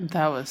film.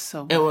 That was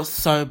so bad. It was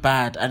so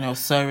bad and it was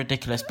so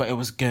ridiculous, but it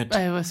was good.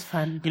 It was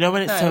fun. You know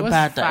when it's so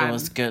bad that it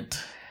was good?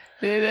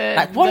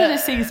 Like one of the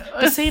scenes,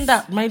 the scene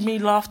that made me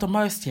laugh the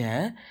most,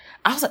 I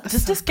was like,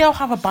 does this girl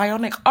have a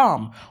bionic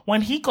arm?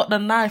 When he got the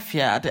knife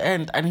at the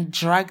end and he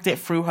dragged it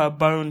through the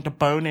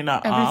bone in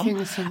her arm.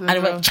 And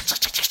it went,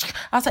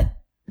 I was like,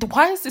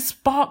 why is this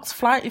sparks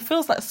flying? It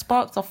feels like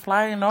sparks are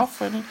flying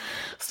off and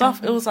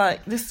stuff. It was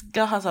like, this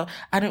girl has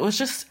and it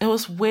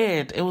was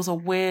weird. It was a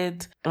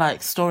weird,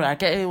 like, story. I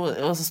get it. It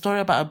was a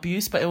story about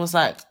abuse, but it was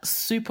like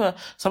super,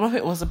 some of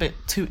it was a bit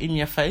too in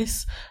your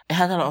face. It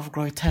had a lot of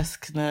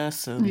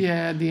grotesqueness and.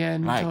 Yeah, at the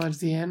end, like, towards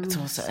the end.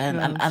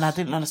 And I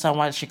didn't understand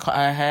why she cut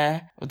her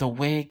hair with the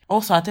wig.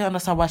 Also, I didn't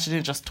understand why she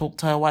didn't just talk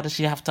to her. Why did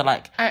she have to,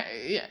 like,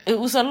 it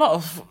was a lot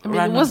of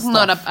it was stuff.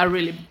 Not a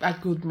really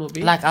good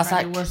movie. Like, I was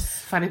like, it was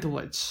funny to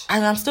watch.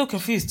 And I'm still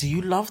confused. Do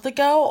you love the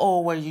girl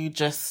or were you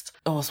just...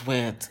 It was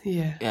weird.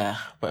 Yeah,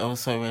 but it was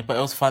so weird. But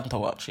it was fun to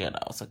watch. Yeah,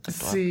 that was a good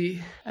one.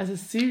 See, as a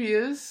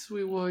series,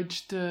 we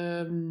watched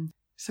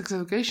Sex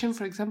Education,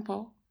 for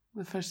example,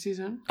 the first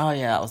season. Oh,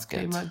 yeah, that was good.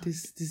 Came out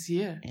this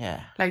year.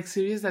 Yeah. Like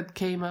series that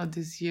came out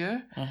this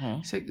year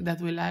that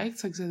we liked.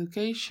 Sex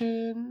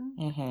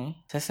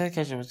Education. Sex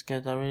Education was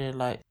good. I really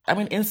liked... I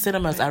mean, in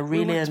cinemas, I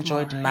really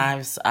enjoyed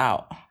Knives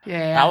Out.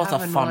 Yeah, that was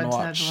a fun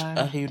watch.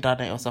 A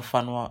whodunit. It was a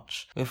fun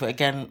watch. With,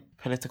 again,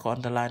 political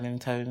underlining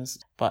tones.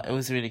 But it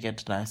was really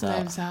good. Knives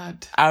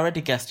Out. I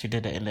already guessed who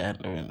did it in the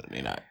end,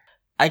 you know.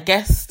 I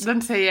guessed...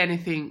 Don't say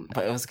anything.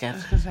 But it was good.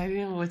 Because I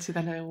didn't watch it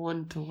and I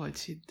want to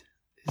watch it.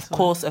 Of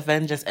course,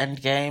 Avengers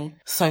Endgame.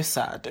 So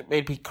sad. It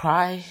made me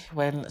cry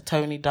when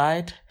Tony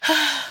died.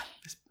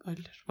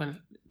 Spoilers. Well,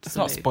 it's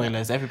not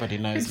spoilers. Everybody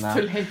knows it's now.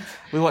 Too late.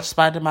 We watched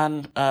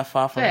Spider-Man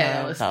Far From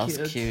Home. That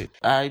was cute.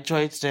 I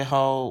enjoyed the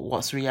whole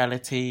what's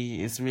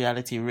reality, is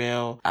reality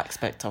real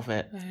aspect of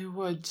it. I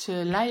watched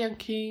Lion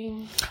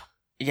King.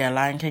 Yeah,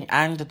 Lion King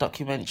and the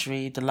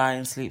documentary The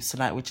Lion Sleeps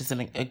Tonight, which is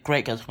a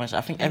great documentary.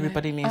 I think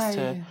everybody needs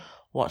to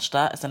watch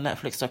that. It's a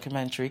Netflix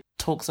documentary. It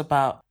talks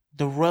about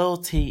the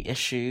royalty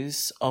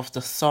issues of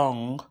the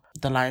song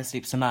The Lion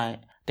Sleeps Tonight,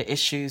 the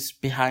issues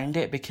behind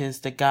it, because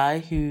the guy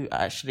who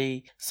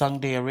actually sung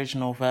the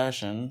original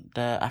version,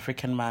 the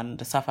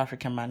South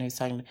African man who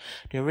sang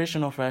the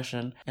original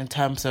version, in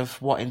terms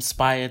of what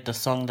inspired the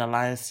song The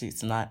Lion Sleeps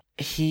Tonight,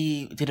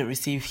 he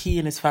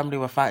and his family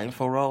were fighting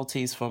for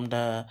royalties from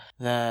the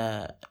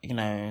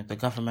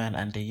government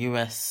and the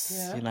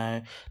US,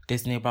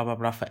 Disney, blah, blah,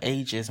 blah, for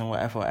ages and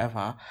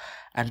whatever.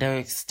 And they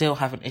were still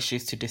having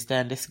issues to this day.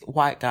 And this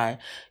white guy,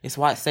 this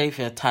white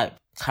savior type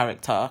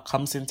character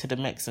comes into the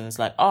mix and it's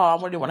like, oh,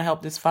 I really want to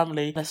help this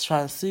family. Let's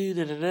try and sue,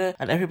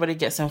 and everybody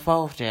gets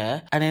involved,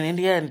 And then in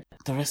the end,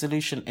 the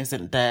resolution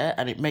isn't there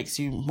and it makes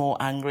you more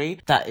angry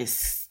that it's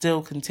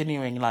still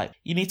continuing. Like,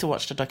 you need to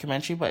watch the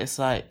documentary, but it's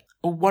like,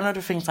 one of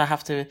the things I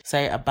have to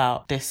say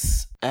about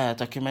this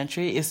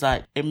documentary is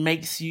like, it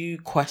makes you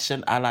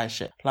question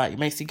allyship. Like, it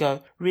makes you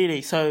go,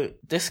 really? So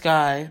this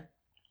guy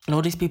and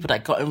all these people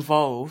that got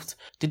involved,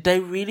 did they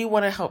really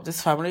want to help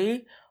this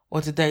family? Or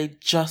did they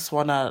just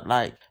want to,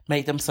 like,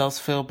 make themselves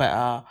feel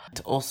better?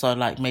 To also,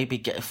 like, maybe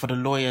get for the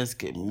lawyers,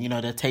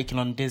 they're taking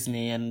on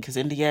Disney. And because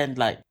in the end,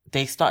 like,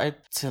 they started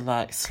to,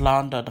 like,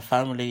 slander the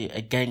family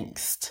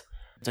against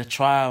the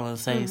trial and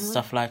say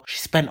stuff like, she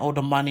spent all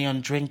the money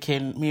on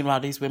drinking.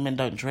 Meanwhile, these women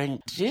don't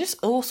drink. Just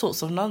all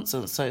sorts of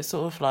nonsense. So it's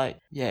sort of like,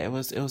 yeah, it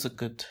was a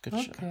good show.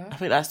 I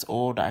think that's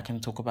all that I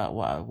can talk about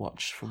what I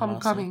watched from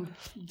Homecoming,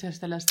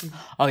 just the last thing.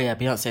 Oh yeah,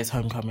 Beyonce's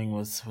Homecoming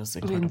was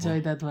incredible. We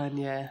enjoyed that one,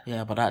 yeah.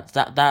 Yeah, but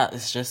that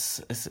is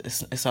just,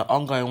 it's an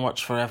ongoing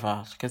watch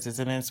forever because it's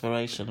an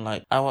inspiration.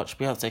 Like, I watch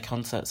Beyonce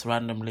concerts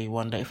randomly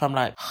one day. If I'm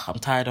like, I'm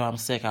tired or I'm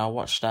sick, I'll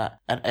watch that.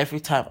 And every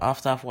time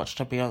after I've watched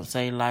a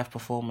Beyonce live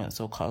performance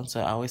or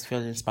concert, I always feel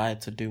inspired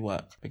to do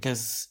work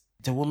because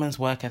the woman's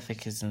work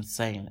ethic is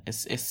insane.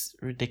 It's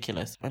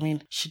ridiculous. I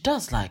mean, she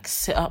does like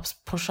sit-ups,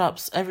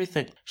 push-ups,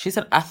 everything. She's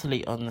an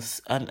athlete on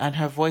this, and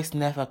her voice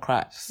never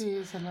cracks. She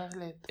is an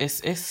athlete.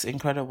 It's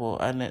incredible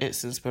and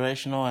it's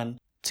inspirational, and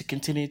to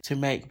continue to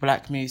make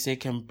black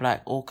music and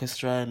black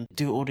orchestra and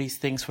do all these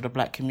things for the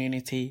black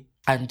community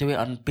and do it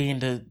on being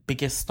the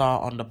biggest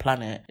star on the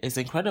planet is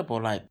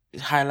incredible. Like,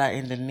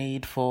 highlighting the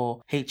need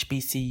for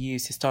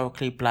HBCUs,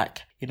 historically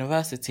black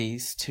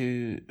universities,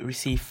 to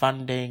receive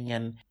funding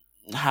and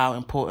how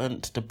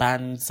important the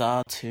bands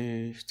are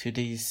to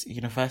these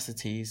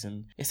universities,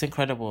 and it's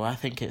incredible. I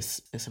think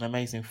it's an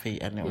amazing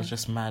feat, and it was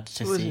just mad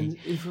to see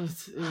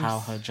how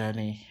her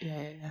journey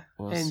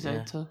was. I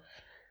enjoyed too.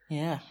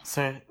 Yeah,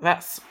 so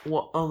that's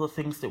what other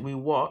things that we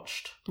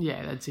watched.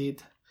 Yeah, that's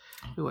it.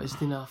 We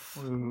watched enough.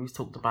 We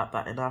talked about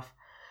that enough.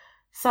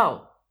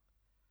 So,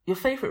 your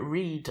favourite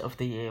read of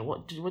the year?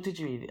 What did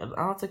you read? An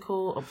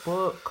article, a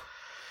book,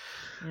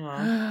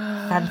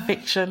 fan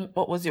fiction?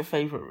 What was your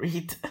favourite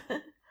read?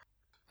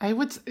 I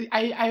would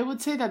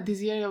say that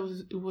this year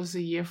it was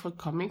a year for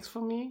comics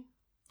for me.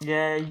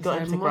 Yeah, you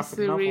got into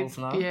graphic novels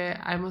now.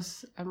 Yeah,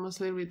 I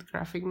mostly read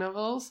graphic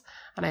novels,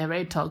 and I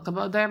already talked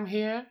about them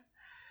here.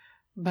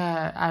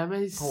 But what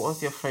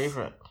was your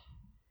favourite?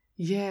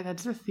 Yeah,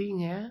 that's the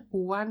thing. Yeah,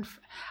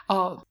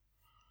 I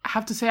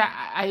have to say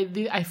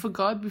I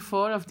forgot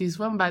before of this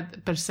one,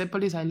 but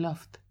Persepolis I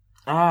loved.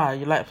 Ah,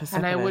 you like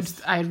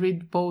Persepolis? And I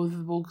read both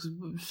books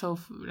so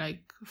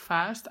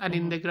fast, and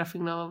in the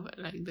graphic novel,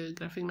 the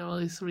graphic novel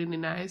is really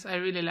nice. I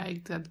really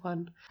liked that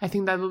one. I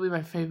think that would be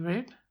my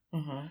favorite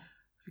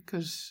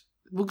because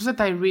books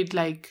that I read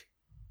like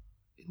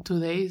in 2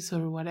 days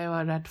or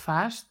whatever that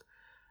fast,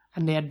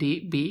 and they are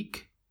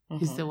big,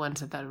 is the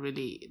ones that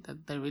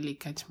they really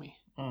catch me.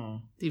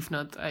 If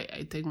not,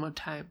 I take more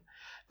time.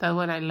 That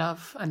one I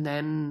love, and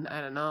then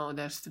I don't know.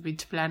 There's the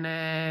Beach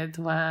Planet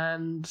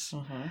ones.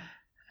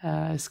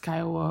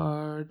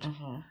 Skyward,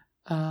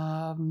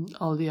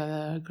 all the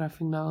other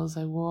graphic novels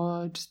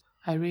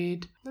I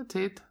read. That's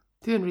it.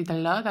 Didn't read a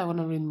lot. I want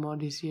to read more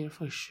this year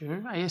for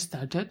sure. I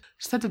started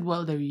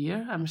well the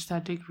year. I'm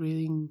starting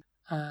reading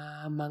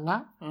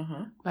manga,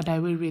 but I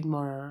will read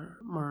more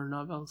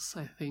novels.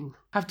 I think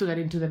I have to get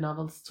into the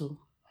novels too,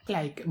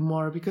 like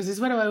more, because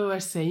it's what I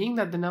was saying,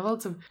 that the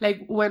novels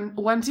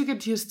once you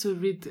get used to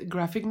read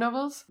graphic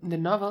novels, the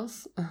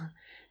novels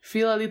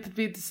feel a little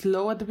bit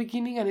slow at the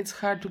beginning, and it's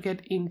hard to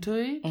get into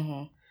it.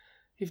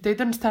 If they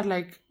don't start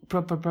like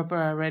proper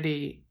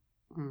already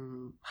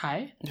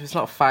high. If it's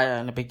not fire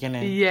in the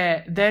beginning.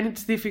 Yeah, then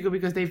it's difficult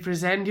because they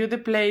present you the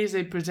place,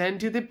 they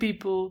present you the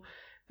people,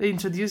 they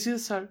introduce you,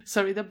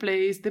 the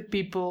place, the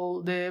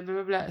people, the blah,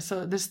 blah, blah.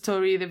 So the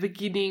story, the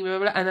beginning, blah,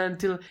 blah, blah, and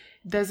until it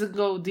doesn't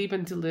go deep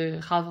until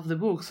the half of the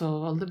book. So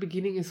all the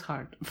beginning is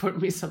hard for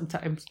me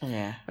sometimes.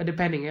 Yeah. But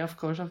depending, of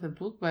course, of the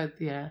book. But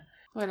yeah.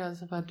 What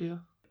else about you?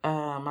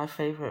 My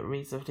favourite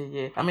reads of the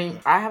year. I mean,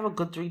 I have a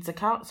Goodreads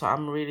account, so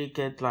I'm really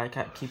good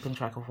at keeping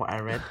track of what I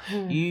read.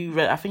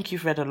 I think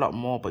you've read a lot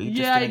more, but you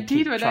just didn't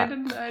keep track.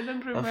 I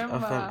don't remember.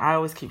 Of them. I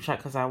always keep track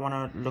because I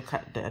want to look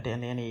at the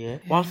end of the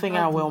year. One thing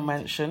I will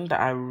mention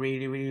that I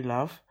really, really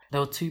love,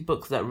 there were 2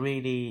 books that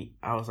really,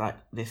 I was like,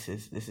 this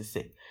is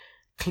sick.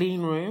 Clean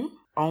Room,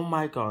 oh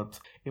my God.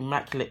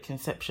 Immaculate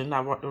Conception,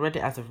 I read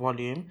it as a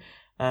volume,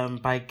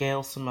 by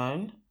Gail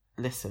Simone.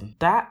 Listen,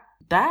 that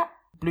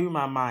blew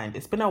my mind.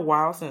 It's been a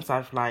while since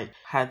I've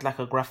had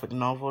a graphic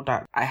novel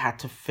that I had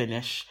to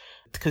finish,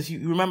 because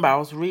you remember I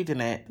was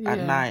reading it at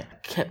night,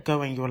 kept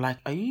going. You were like,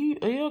 are you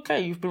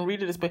okay? You've been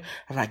reading this book?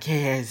 I'm like,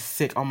 yeah, it's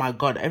sick. Oh my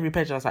God. Every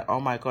page I was like, oh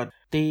my God.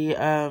 The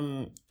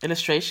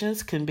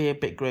illustrations can be a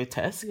bit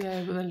grotesque. Yeah,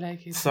 I wouldn't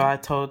like it. So I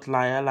told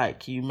Laya,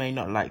 you may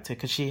not like it,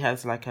 because she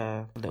has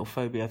a little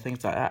phobia,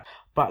 things like that.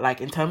 But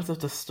in terms of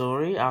the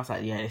story, I was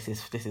like, yeah,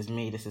 this is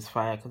me. This is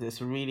fire, because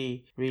it's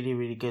really, really,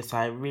 really good. So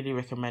I really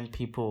recommend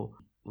people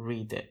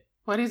read it.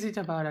 What is it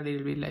about, a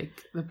little bit,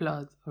 the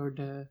plot or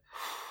the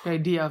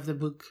idea of the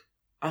book?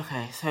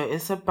 Okay, so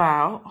it's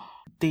about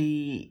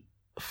the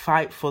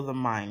fight for the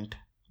mind.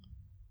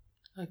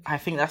 Okay. I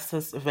think that's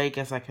as vague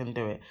as I can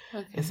do it.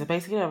 Okay. It's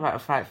basically about a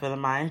fight for the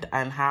mind,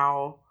 and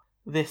how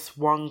this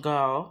one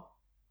girl,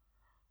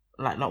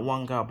 like not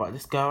one girl, but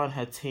this girl and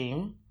her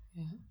team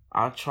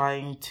are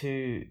trying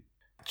to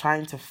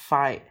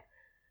fight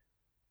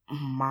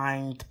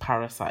mind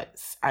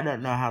parasites. I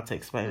don't know how to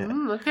explain it.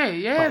 Okay,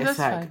 yeah, but that's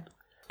fine.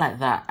 Like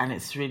that, and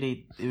it's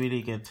really,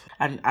 really good.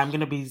 And I'm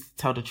gonna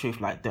tell the truth.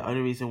 Like, the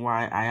only reason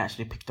why I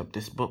actually picked up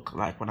this book,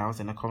 like when I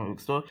was in a comic book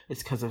store,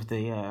 is because of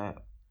the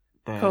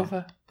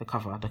cover. The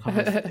cover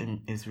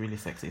is really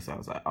sexy. So I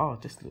was like, oh,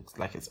 this looks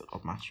like it's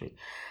up my street.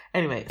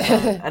 Anyway,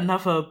 so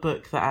another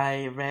book that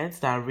I read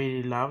that I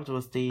really loved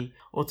was the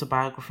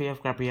autobiography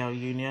of Gabrielle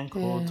Union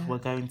called "We're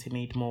Going to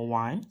Need More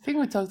Wine." I think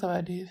we talked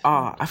about it.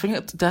 Oh, I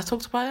think did I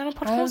talk about it on a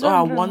podcast?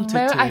 I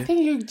wanted to. I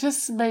think you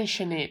just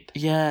mentioned it.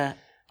 Yeah.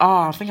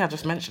 Oh, I think I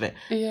just mentioned it.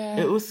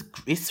 Yeah.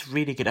 It's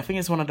really good. I think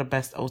it's one of the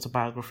best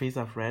autobiographies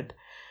I've read.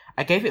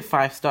 I gave it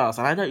 5 stars,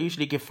 and I don't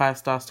usually give 5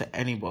 stars to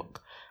any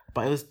book.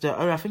 But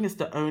I think it's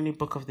the only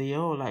book of the year,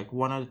 or like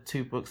one or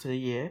two books of the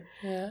year,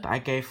 that I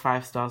gave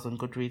 5 stars on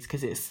Goodreads,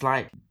 because it's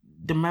like,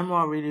 the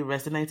memoir really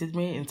resonated with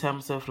me in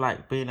terms of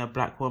like being a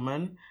black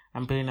woman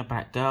and being a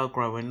black girl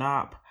growing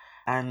up.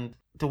 And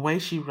the way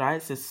she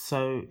writes is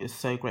so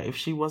great. If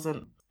she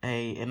wasn't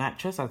an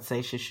actress, I'd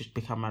say she should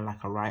become a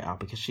writer,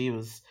 because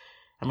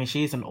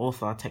she's an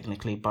author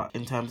technically, but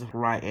in terms of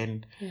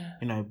writing,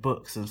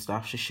 books and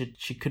stuff,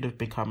 she could have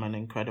become an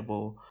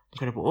incredible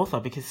author,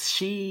 because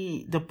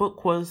the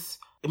book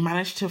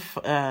managed to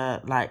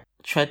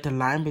tread the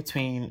line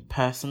between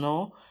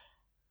personal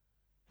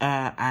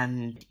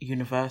and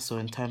universal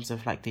in terms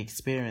of like the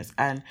experience.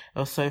 And it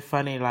was so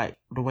funny, like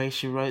the way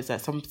she wrote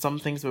that some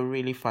things were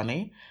really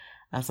funny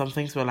and some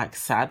things were like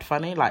sad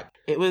funny. Like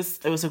it was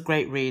a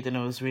great read, and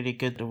it was really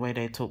good the way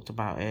they talked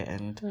about it,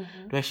 and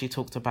the way she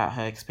talked about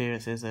her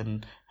experiences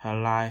and her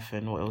life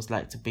and what it was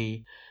like to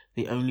be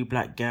the only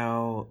black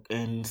girl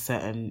in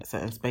certain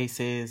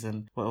spaces,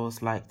 and what it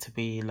was like to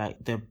be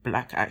like the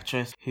black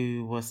actress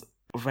who was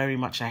very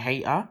much a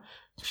hater.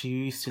 She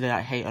used to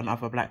like hate on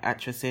other black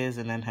actresses,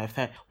 and then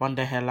one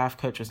day her life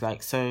coach was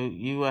like, so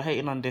you were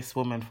hating on this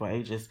woman for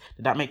ages.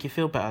 Did that make you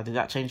feel better? Did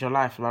that change your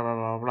life? Blah, blah,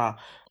 blah, blah.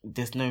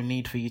 There's no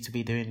need for you to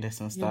be doing this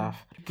and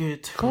stuff. Yeah.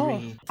 Good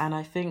read. And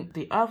I think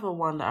the other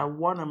one that I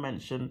want to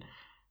mention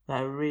that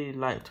I really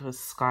liked was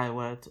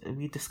Skyward.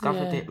 We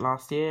discovered it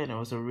last year, and it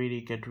was a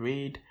really good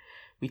read.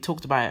 We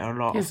talked about it a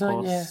lot, of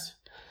course.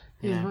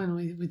 Yeah, when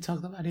we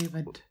talked about it,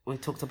 but we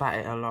talked about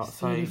it a lot.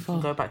 So you can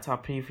go back to our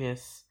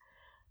previous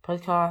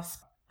podcast.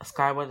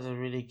 Skyward is a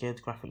really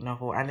good graphic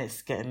novel, and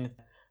it's getting, I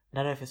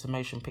don't know if it's a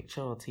motion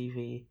picture or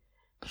TV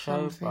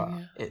show, but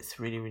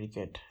it's really, really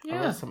good. I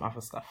read some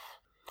other stuff.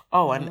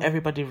 Oh, and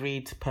everybody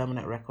read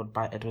Permanent Record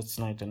by Edward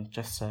Snowden.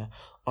 Just a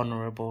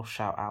honourable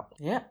shout out.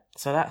 Yeah,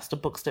 so that's the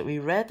books that we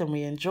read and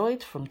we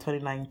enjoyed from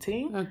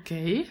 2019.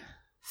 Okay.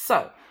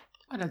 So,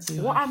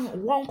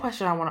 one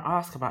question I want to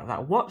ask about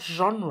that. What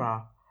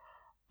genre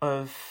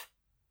of,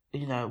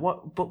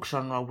 what book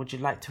genre would you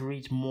like to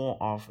read more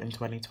of in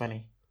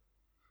 2020?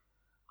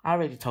 I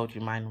already told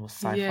you mine was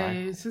sci-fi. Yeah,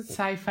 it's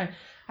sci-fi.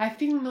 I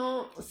think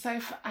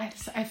sci-fi.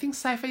 I think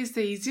sci-fi is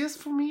the easiest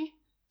for me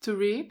to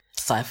read.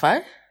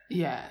 Sci-fi?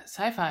 Yeah,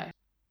 sci-fi.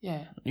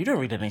 Yeah. You don't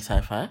read any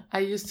sci-fi? I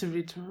used to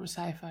read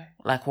sci-fi.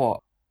 Like what?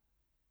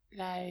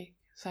 Like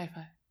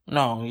sci-fi.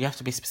 No, you have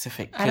to be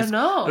specific. I don't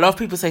know. A lot of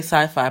people say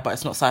sci-fi, but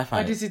it's not sci-fi.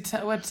 What is it?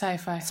 What's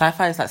sci-fi?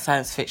 Sci-fi is like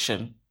science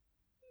fiction.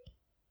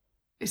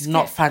 It's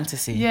not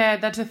fantasy. Yeah,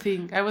 that's a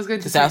thing. I was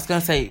going to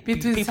say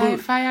between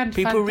sci-fi and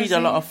people fantasy. Read a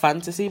lot of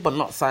fantasy, but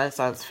not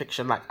science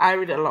fiction. Like I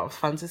read a lot of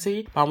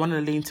fantasy, but I want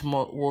to lean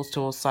towards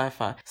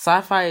sci-fi.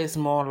 Sci-fi is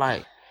more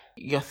like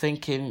you're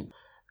thinking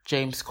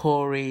James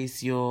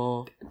Corey's.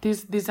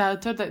 This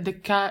author, the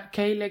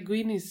K. Le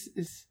Guin is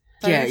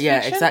yeah,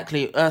 fiction?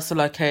 Exactly.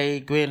 Ursula K.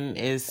 Guin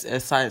is a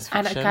science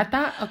fiction. And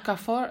Akata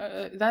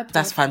Okafor,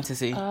 that's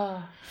fantasy.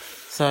 Oh.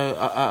 So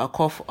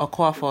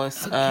Okorafor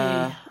is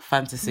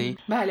fantasy.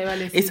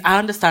 Vale, sí. I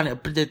understand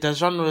it, but the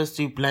genres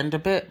do blend a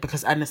bit,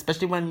 and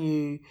especially when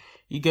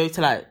you go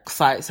to like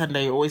sites and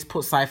they always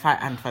put sci-fi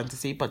and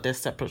fantasy, but they're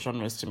separate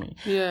genres to me.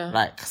 Yeah.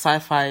 Like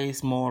sci-fi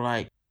is more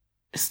like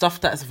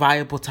stuff that's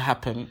viable to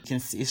happen.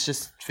 It's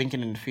just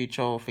thinking in the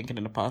future or thinking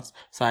in the past.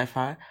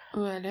 Sci-fi.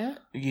 Vale.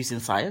 Using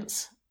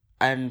science.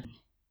 And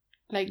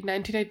like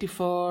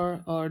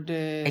 1984 or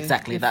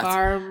exactly the that's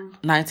Farm.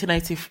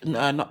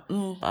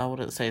 1980. I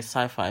wouldn't say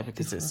sci-fi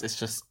because it's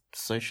just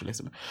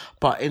socialism.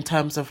 But in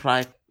terms of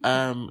like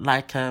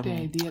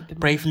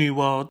Brave New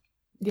World,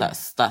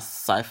 that's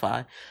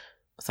sci-fi,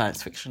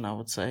 science fiction, I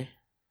would say.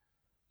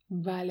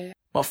 Vale.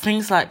 But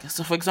things like,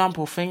 so for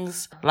example,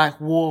 things like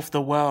War of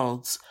the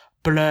Worlds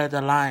blur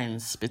the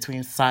lines between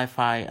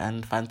sci-fi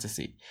and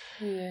fantasy.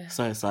 Yeah.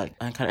 So it's like,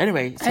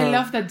 anyway. So, I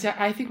love that.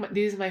 I think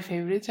this is my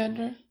favorite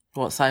genre.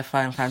 What,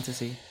 sci-fi and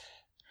fantasy?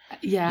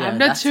 Yeah, I'm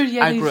not sure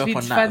yet if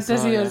it's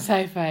fantasy or well,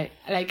 sci-fi.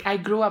 Like, I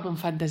grew up on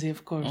fantasy,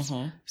 of course.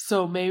 Mm-hmm.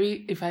 So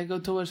maybe if I go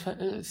towards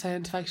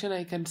science fiction,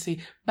 I can see.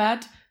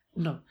 But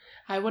no,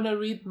 I want to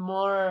read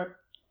more.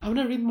 How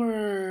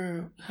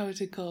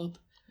is it called?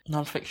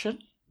 Non-fiction?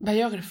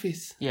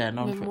 Biographies. Yeah,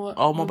 non-fiction.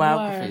 More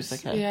biographies.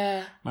 Okay.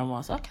 Yeah.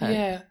 Memoirs. Okay.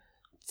 Yeah.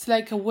 it's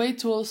like a way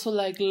to also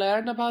like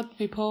learn about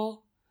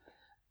people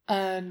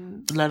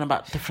and learn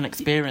about different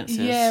experiences.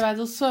 Yeah, but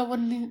also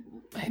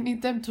I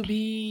need them to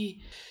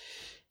be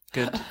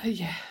good.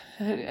 Yeah,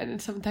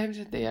 and sometimes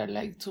they are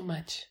like too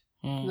much.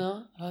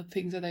 No, about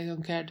things that I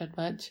don't care that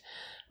much.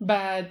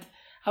 But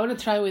I want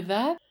to try with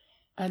that.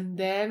 And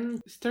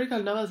then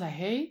historical novels I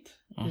hate.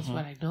 That's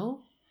what I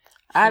know.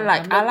 So I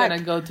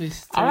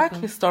like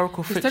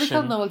historical fiction.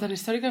 Historical novels and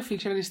historical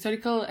fiction and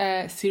historical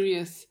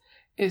series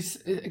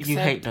you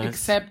hate those.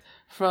 Except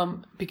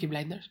from Peaky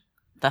Blinders.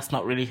 That's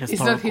not really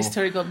historical. It's not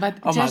historical, but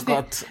oh just my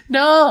god!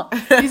 No,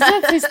 it's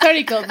not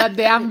historical, but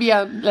the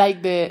ambient,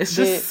 like it's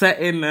just set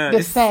in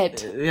the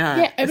set.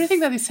 Yeah, everything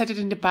that is set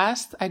in the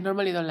past, I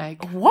normally don't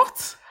like.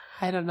 What?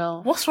 I don't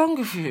know. What's wrong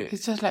with you?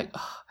 It's just like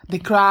The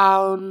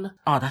Crown.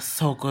 Oh, that's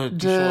so good.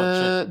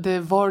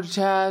 The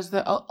Borgias,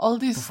 all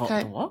these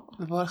kind. The what?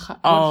 The Borgia.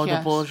 Oh,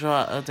 the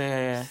Borgia.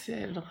 Yeah. I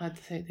don't know how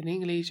to say it in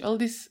English. All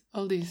these.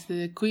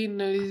 The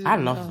Queen. I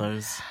love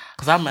those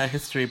because I'm a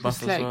history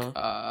buff as well.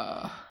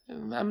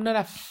 I'm not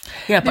a.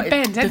 But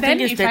depends. The thing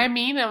is, I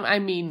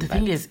mean. The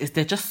thing is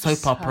they're just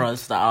soap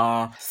operas that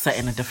are set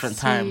in a different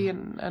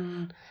time.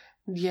 And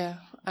yeah,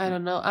 I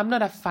don't know. I'm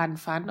not a fan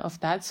of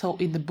that. So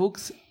in the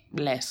books,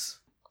 less.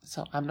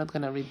 So I'm not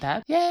gonna read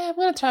that. Yeah, I'm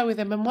gonna try with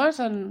the memoirs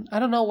and I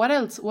don't know what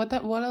else. What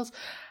else?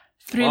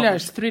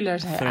 Thrillers.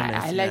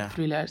 I like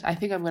thrillers. I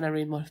think I'm gonna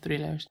read more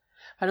thrillers.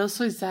 But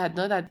also it's that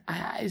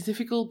it's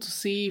difficult to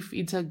see if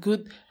it's a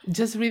good.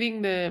 Just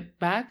reading the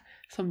back.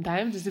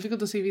 Sometimes it's difficult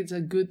to see if it's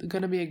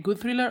gonna be a good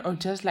thriller or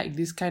just like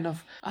this kind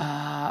of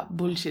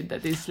bullshit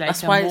that is like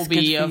that's a why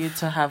movie. It's good for you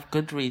to have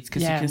Goodreads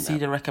because you can see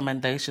the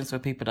recommendations for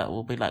people that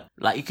will be like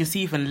you can see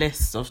even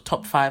lists of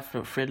top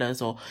 5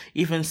 thrillers or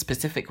even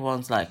specific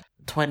ones like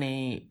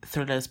 20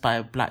 thrillers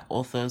by Black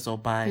authors or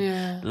by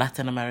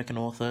Latin American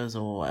authors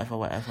or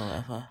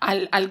whatever.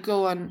 I'll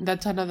go on.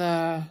 That's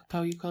another,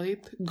 how you call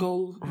it?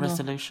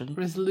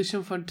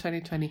 Resolution for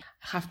 2020. I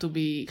have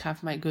to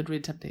have my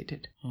Goodreads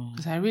updated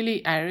because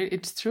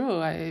it's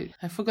true. I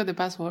forgot the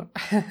password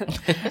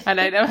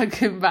and I never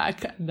came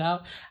back.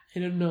 Now I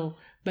don't know.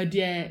 But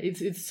yeah,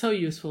 it's so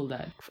useful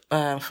that.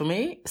 For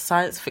me,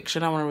 science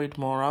fiction I want to read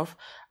more of.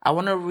 I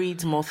want to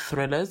read more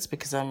thrillers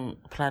because I'm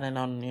planning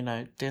on,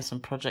 doing some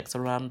projects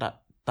around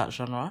that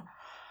genre.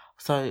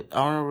 So I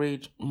want to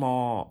read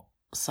more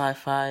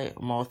sci-fi,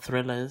 more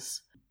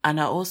thrillers.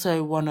 And I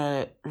also want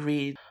to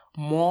read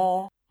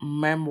more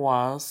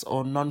memoirs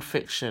or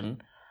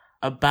non-fiction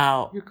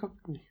about... Your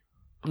company.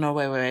 No,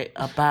 wait.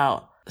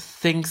 About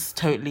things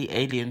totally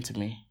alien to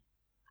me.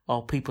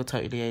 Or people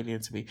totally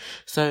alien to me.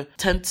 So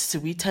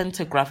we tend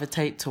to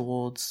gravitate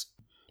towards...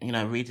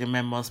 reading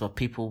memoirs about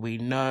people we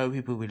know,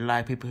 people we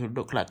like, people who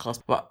look like us.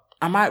 But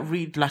I might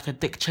read like a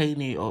Dick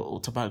Cheney or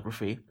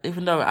autobiography,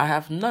 even though I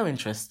have no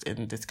interest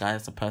in this guy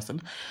as a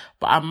person.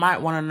 But I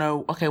might want to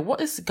know, okay, what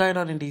is going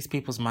on in these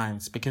people's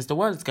minds? Because the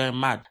world is going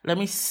mad. Let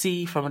me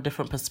see from a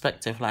different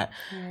perspective.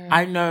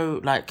 I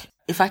know,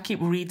 if I keep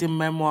reading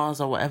memoirs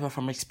or whatever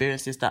from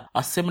experiences that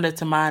are similar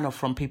to mine or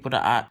from people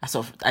that I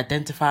sort of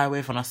identify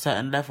with on a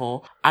certain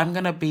level, I'm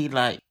going to be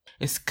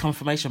it's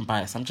confirmation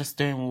bias. I'm just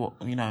doing what,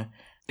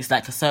 it's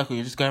like a circle.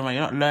 You're just going around.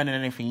 You're not learning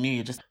anything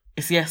new.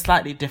 It's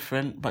slightly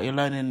different, but you're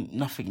learning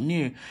nothing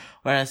new.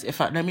 Whereas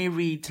let me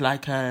read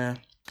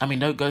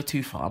don't go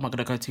too far. I'm not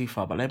going to go too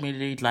far, but let me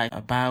read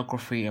a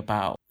biography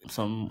about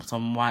some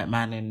white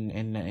man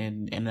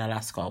in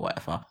Alaska or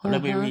whatever. Or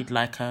let me read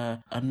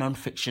a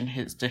non-fiction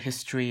the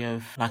history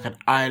of an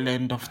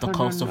island off the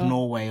coast of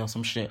Norway or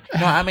some shit. You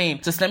know what I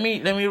mean? Just let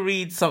me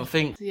read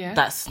something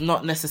that's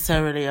not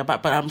necessarily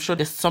about, but I'm sure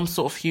there's some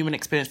sort of human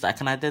experience that I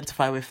can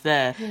identify with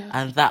there,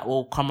 and that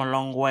will come a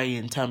long way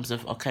in terms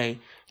of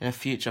in the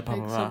future, blah,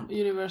 blah, blah. Some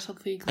universal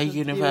things. A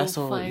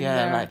universal,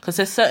 because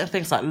there's certain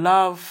things like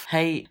love,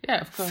 hate,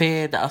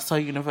 fear that are so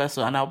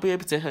universal, and I'll be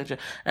able to.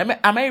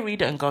 I may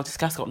read it and go, "This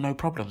guy's got no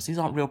problems. These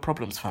aren't real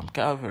problems, fam.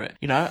 Get over it,"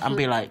 and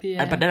be like.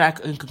 But then I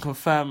can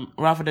confirm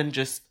rather than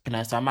just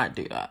So I might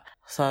do that.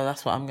 So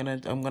that's what I'm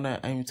gonna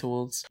aim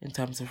towards in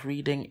terms of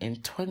reading in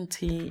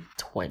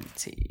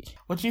 2020.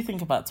 What do you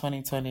think about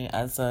 2020?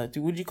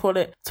 Would you call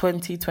it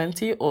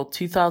 2020 or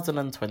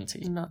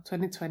 2020? No,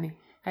 2020.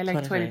 I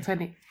like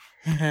 2020.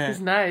 It's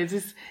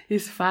nice.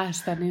 It's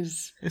fast and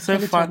it's so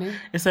fun.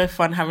 It's so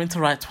fun having to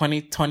write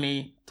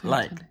 2020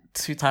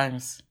 2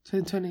 times.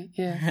 2020,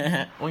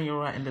 yeah. When you're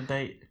writing the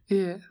date.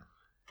 Yeah.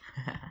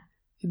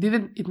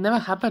 It never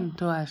happened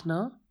to us,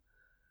 no?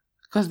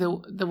 Because the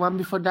one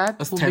before that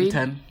was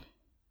 1010.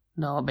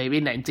 No,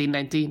 baby,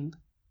 1919.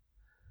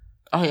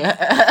 Oh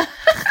yeah.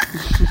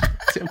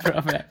 It's your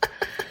problem.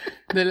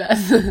 The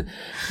last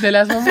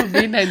one would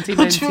be 1919.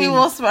 What do you mean,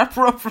 what's my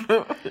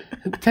problem?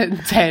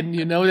 10,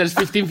 there's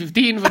 15,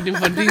 14.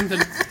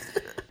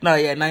 No,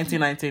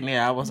 1919,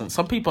 I wasn't.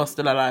 Some people are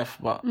still alive,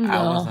 but no.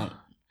 I wasn't.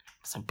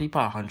 Some people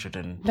are 100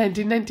 and...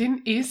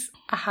 1919 is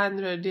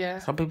 100, yeah.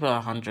 Some people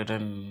are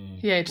 101.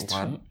 Yeah, it's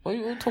true. What are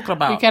you talking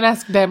about? We can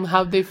ask them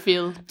how they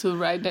feel to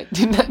write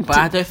 1919. But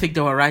I don't think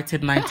they were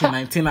writing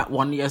 1919 at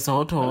 1 year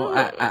old or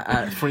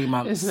at 3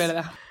 months. Es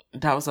verdad.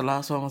 That was the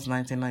last one, was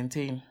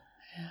 1919.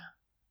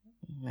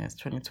 Yeah. It's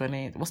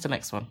 2020. What's the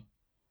next one?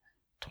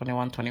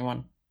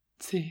 21.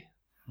 See.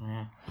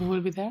 Yeah. We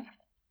will be there?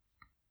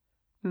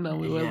 No,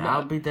 we will not.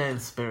 I'll be there in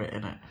spirit,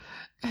 innit?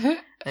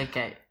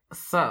 Okay,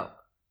 so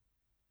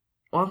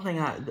one thing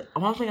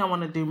I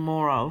want to do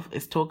more of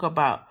is talk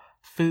about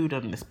food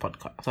on this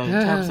podcast. So in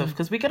terms of,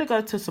 because we're going to go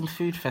to some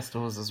food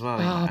festivals as well.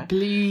 Oh,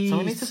 please. So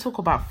we need to talk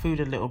about food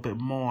a little bit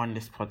more on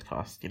this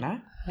podcast, you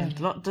know? And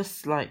not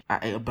just like I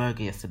ate a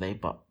burger yesterday,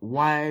 but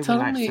why we like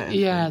certain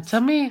foods. Tell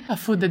me a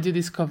food that you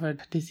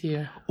discovered this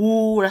year.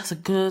 Oh, that's a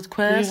good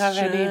question. Do you have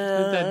any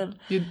food that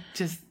you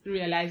just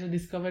realized or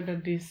discovered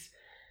on this?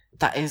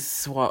 That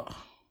is what?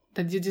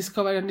 That you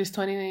discovered on this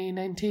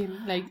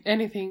 2019? Like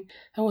anything.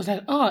 I was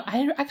like, oh,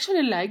 I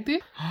actually liked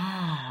it.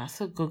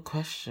 That's a good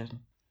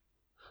question.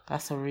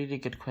 That's a really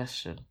good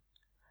question.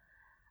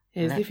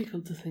 Yeah, it's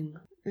difficult to think.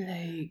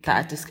 Like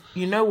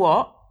you know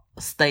what?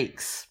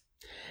 Steaks.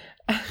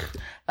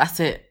 That's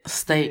it.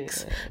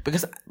 Steaks. Yeah.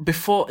 Because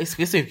before, it's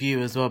because of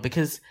you as well,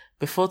 because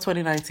before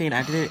 2019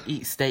 I didn't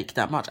eat steak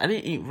that much. I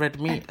didn't eat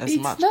red meat as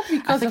much. It's not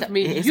because of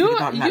me. You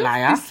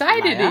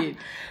decided it.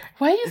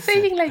 Why are you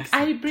saying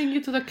I bring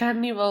you to the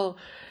carnival?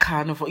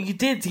 You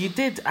did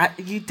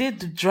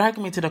drag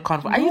me to the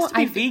carnival. No, I used to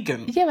be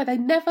vegan. Yeah, but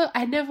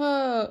I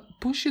never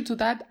push you to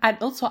that. And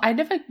also I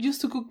never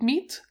used to cook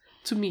meat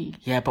to me.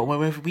 Yeah, but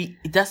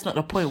that's not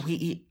the point. We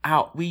eat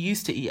out. We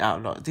used to eat out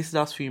a lot. This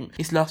last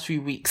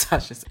few weeks,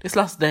 this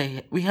last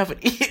day, we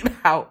haven't eaten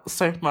out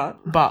so much.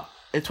 But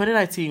in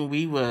 2019,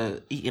 we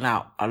were eating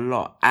out a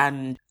lot.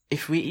 And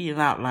if we're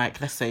eating out,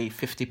 like, let's say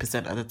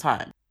 50% of the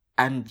time,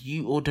 and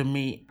you order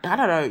meat, I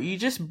don't know, you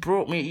just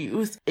brought me,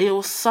 it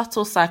was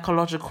subtle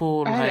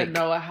psychological, I don't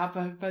know what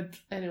happened, but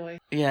anyway.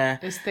 Yeah.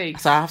 A steak.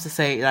 So I have to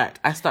say, like,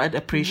 I started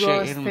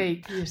appreciating... Raw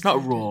steak.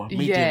 Not raw,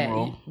 medium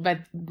raw. But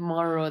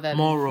more raw than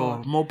more before.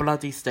 Raw, more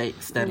bloody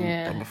steaks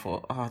than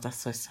before. Oh, that's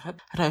so sad.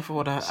 I don't even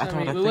want to...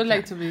 Sorry, we would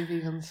like to be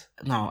vegans.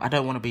 No, I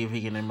don't want to be a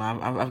vegan anymore.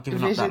 I've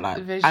given up that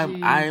life.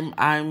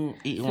 I'm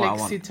eating what I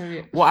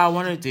want. What I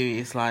want to do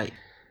is, like,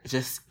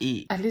 just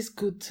eat at least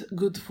good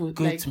food,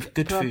 good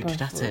food.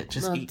 That's it.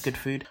 Just eat good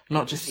food,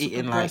 not just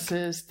eating like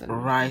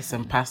rice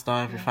and pasta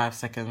every 5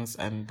 seconds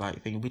and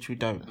like thing, which we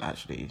don't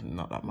actually,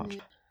 not that much.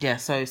 Yeah,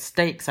 so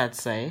steaks, I'd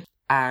say,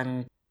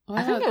 and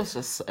I think it was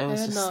just steaks.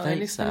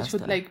 Any Spanish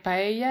food like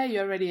paella?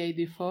 You already ate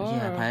before?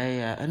 Yeah,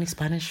 paella. Any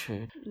Spanish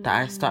food that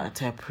I started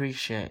to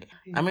appreciate.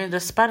 I mean,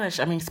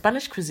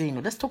 Spanish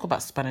cuisine. Let's talk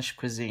about Spanish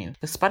cuisine.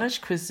 The Spanish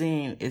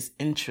cuisine is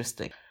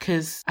interesting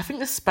because I think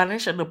the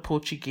Spanish and the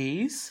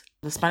Portuguese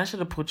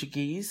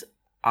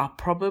are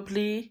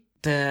probably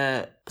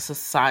the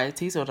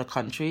societies or the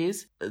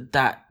countries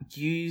that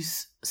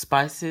use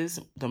spices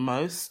the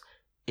most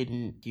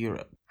in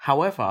Europe.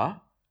 However,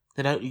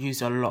 they don't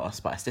use a lot of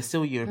spice. They're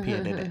still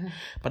European in it,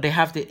 but they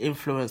have the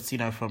influence, you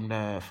know, from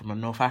the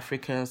North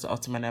Africans, the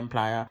Ottoman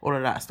Empire, all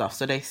of that stuff.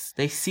 So they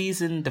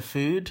season the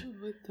food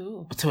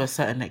to a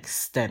certain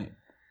extent.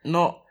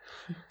 Not,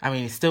 I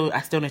mean, I still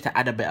need to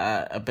add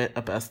a bit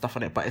of stuff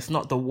on it, but it's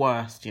not the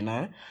worst, you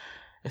know.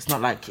 It's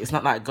not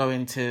like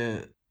going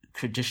to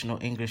traditional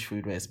English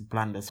food where it's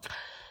bland.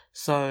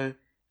 So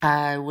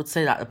I would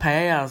say that the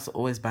paella is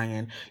always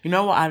banging. You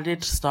know what I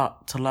did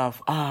start to love?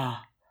 I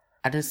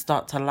did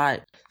start to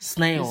like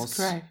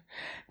snails.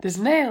 The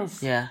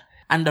snails? Yeah.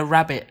 And the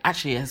rabbit.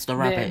 Actually, it's the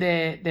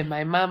rabbit. The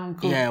my mum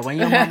cooked. Yeah, when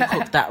your mum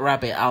cooked that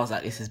rabbit, I was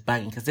like, this is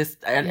banging. Because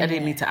I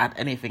didn't need to add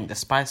anything. The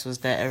spice was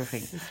there,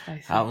 everything.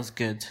 That was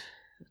good.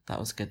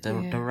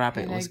 The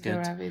rabbit was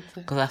good.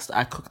 Because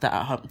I cooked that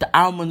at home. The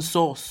almond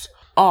sauce.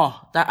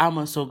 Oh, that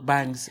almond sauce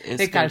bangs.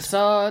 The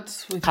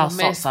calzots with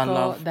calzots I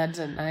love. That's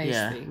a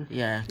nice thing.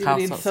 Yeah,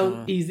 calzots. It's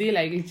so easy,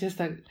 like it's just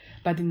like,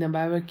 but in a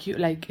barbecue,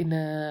 like in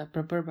a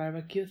proper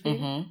barbecue thing.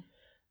 Mm-hmm.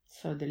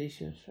 So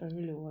delicious. I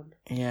really want.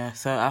 Yeah,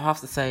 so I have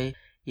to say,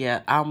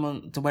 yeah,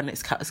 almond, when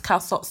it's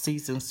calzot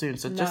season soon.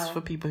 So just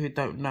for people who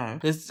don't know,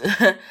 the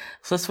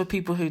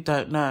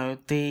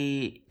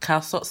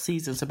calzot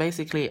season. So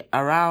basically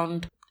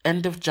around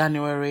end of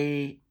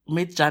January,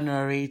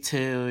 mid-January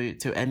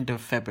to end of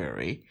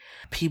February,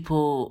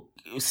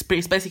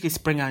 it's basically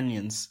spring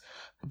onions,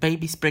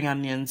 baby spring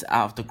onions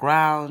out of the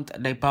ground.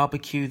 They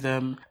barbecue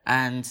them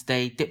and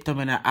they dip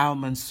them in an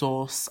almond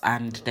sauce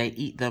and they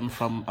eat them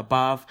from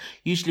above,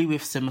 usually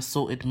with some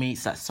assorted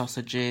meats like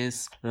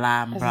sausages,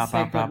 lamb, but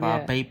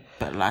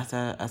as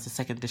a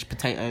second dish,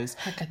 potatoes,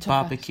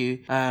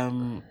 barbecue,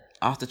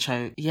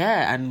 artichoke,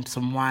 and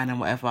some wine and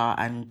whatever,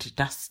 and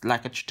that's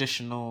like a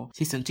traditional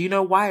season. Do you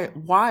know why? Do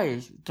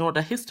you know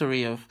the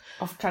history of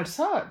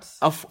calzots?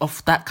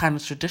 Of that kind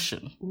of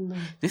tradition? No.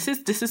 This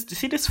is you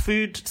see this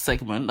food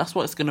segment. That's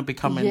what it's going to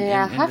become.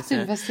 Yeah, I have to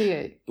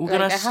investigate. We're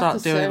gonna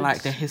start doing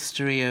like the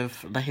history of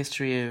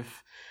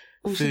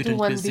food and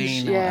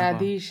cuisine.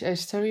 A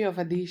story of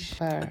a dish.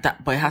 But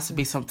it has to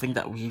be something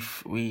that we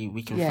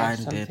can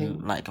find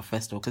in like a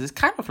festival, because it's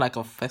kind of like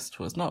a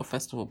festival. It's not a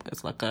festival, but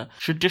it's like a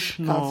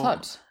traditional.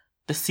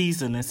 the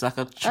season. It's like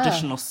a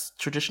traditional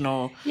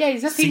Yeah,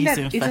 it's a thing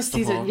season that it's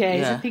festival. a season. Yeah,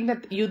 it's a thing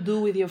that you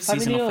do with your family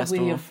Seasonal or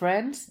festival. with your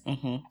friends,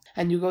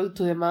 and you go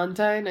to the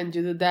mountain and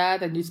you do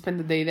that and you spend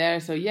the day there.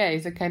 So yeah,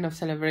 it's a kind of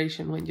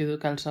celebration when you do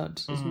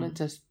calçots. It's not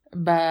just.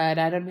 But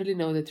I don't really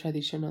know the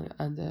tradition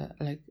and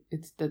the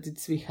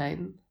it's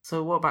behind.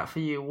 So what about for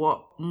you?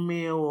 What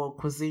meal or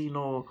cuisine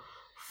or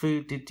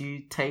food did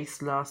you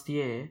taste last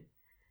year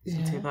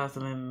in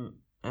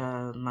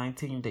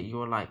 2019 that you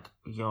were like,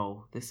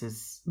 yo, this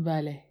is...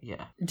 Vale.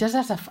 Yeah.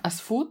 Just as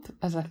food,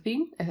 as a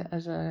thing,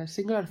 as a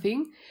singular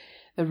thing,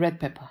 the red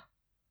pepper.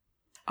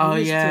 I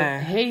used to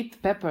hate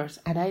peppers,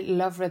 and I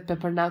love red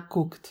pepper now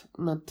cooked,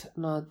 not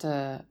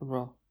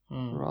raw.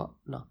 Raw,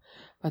 no.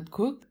 But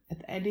cooked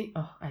at any...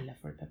 Oh, I love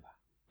red pepper.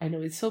 I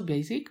know it's so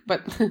basic,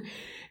 but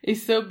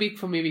it's so big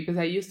for me because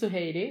I used to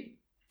hate it.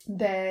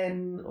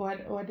 Then,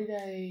 what did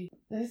I...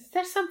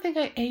 There's something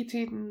I ate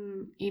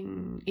in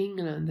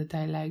England that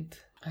I liked.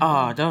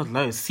 There was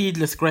loads.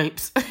 Seedless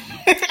grapes.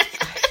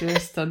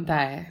 Just don't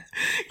die.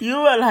 You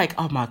were like,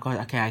 oh my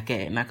God, okay, I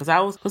get it now.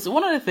 Because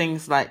one of the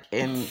things, like,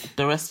 in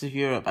the rest of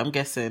Europe, I'm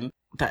guessing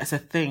that it's a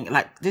thing.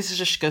 Like, this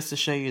just goes to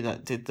show you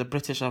that the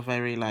British are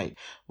very, like,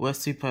 we're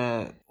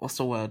super, what's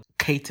the word?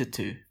 Catered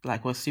to.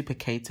 Like, we're super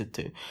catered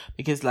to.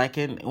 Because, like,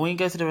 when you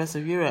go to the rest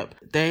of Europe,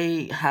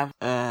 they have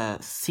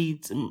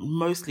seeds,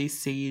 mostly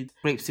seed,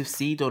 grapes with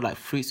seed or, like,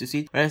 fruits with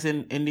seed. Whereas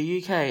in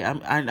the UK,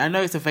 I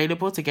know it's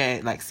available to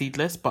get, like,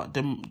 seedless, but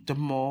the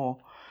more,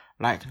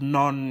 like,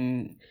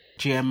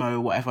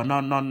 non-GMO, whatever,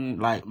 non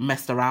like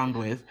messed around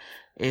with,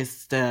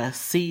 is the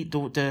seed,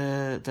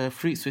 the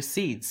fruits with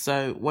seeds.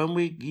 So when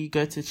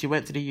she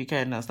went to the UK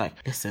and I was like,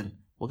 listen,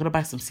 we're gonna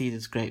buy some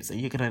seedless grapes and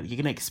you're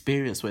gonna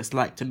experience what it's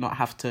like to not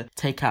have to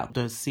take out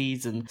those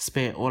seeds and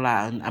spit it all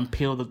out and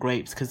peel the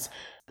grapes, because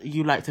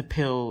you like to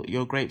peel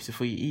your grapes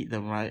before you eat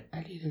them, right?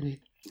 A little bit.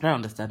 I don't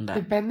understand that.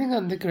 Depending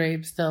on the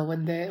grapes, though,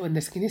 when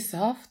the skin is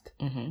soft,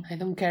 I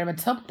don't care. But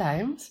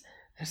sometimes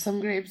there's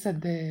some grapes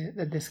that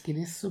the skin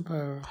is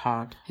super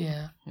hard.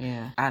 Yeah.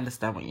 Yeah, I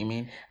understand what you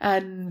mean.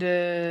 And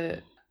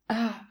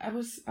I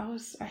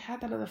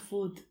had another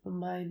food on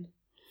mine.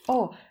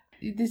 Oh,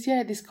 this year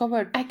I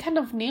discovered, I kind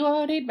of knew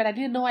about it, but I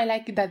didn't know I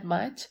liked it that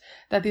much.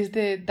 That is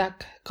the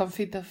duck,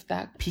 confit of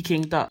duck.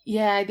 Peking duck.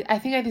 Yeah, I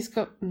think I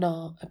discovered,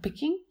 no,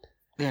 Peking?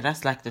 Yeah,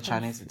 that's like the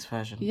Chinese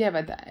version. Yeah,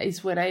 but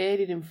it's when I ate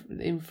it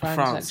in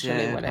France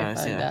actually, when I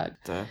found out.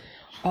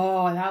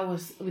 Oh, that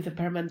was with the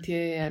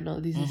parmentier and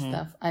all this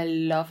stuff. I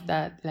love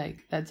that.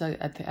 Like, that's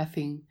a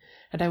thing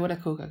that I want to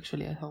cook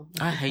actually at home.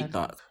 I hate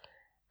duck.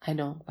 I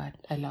know, but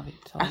I love it.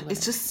 So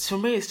it's just, for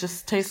me, it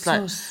just tastes so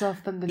like... So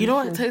soft and delicious. You know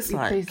what it tastes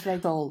like? It tastes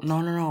like gold.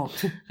 No.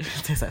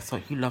 It tastes like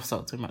salt. You love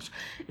salt too much.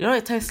 You know what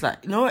it tastes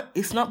like? You know what?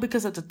 It's not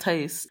because of the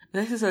taste.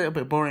 This is a little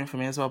bit boring for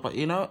me as well, but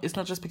you know, it's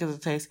not just because of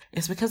the taste.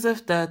 It's because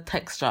of the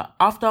texture.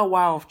 After a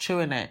while of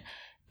chewing it,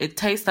 it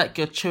tastes like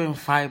you're chewing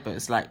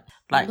fibers, like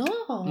threads.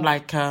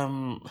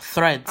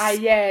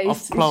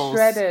 It's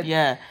shredded.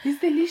 Yeah, it's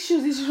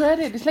delicious. It's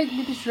shredded. It's like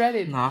meat is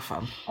shredded. Nah,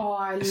 fam.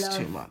 Oh, it's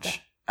too much. That.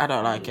 I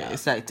don't like it.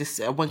 It's like this.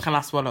 When can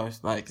I swallow?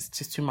 It's like it's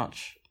just too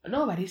much.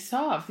 No, but it's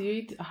soft. You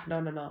eat. Oh,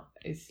 no.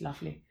 It's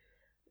lovely.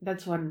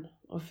 That's one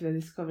of the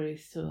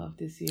discoveries too of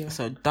this year.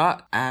 So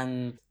duck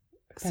and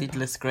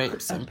seedless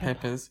grapes and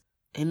peppers.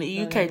 In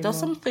the UK, there's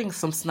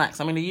some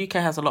snacks. I mean, the UK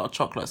has a lot of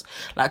chocolates.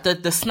 Like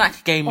the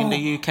snack game in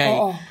the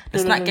UK, the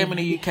snack game in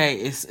the UK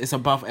is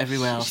above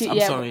everywhere else. I'm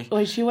sorry.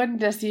 When she went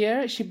this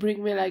year, she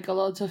bring me like a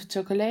lot of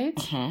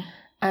chocolates,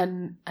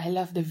 and I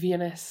love the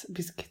Viennese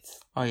biscuits.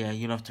 Oh yeah,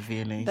 you love the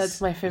Viennese.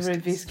 That's my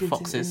favorite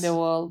biscuits in the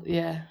world.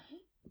 Yeah,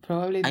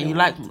 probably. And you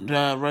like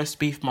the roast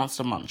beef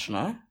Monster Munch,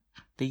 no?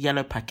 The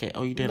yellow packet,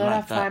 or you didn't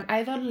like that? Not a fan.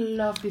 I don't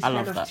love this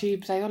kind of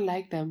chips. I don't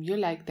like them. You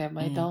like them.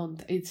 I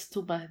don't. It's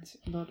too much.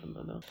 No.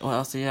 What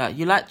else? Yeah,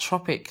 you like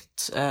Tropic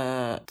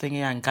thingy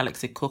and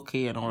Galaxy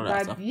Cookie and all of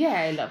that stuff. Yeah,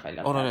 I love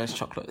all of those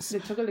chocolates. The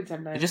chocolates are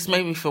nice. It just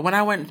made me feel. When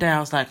I went there, I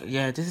was like,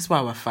 yeah, this is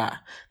why we're fat.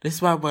 This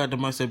is why we're the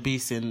most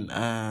obese in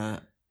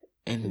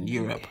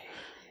Europe.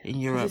 In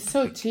Europe, it's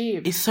so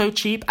cheap. It's so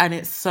cheap, and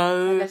it's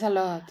so. And there's a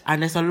lot.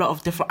 And there's a lot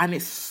of different, and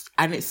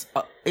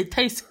it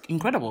tastes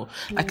incredible.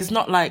 Like it's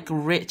not like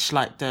rich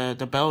like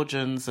the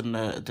Belgians and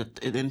the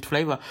in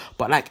flavor,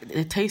 but like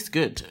it tastes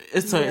good.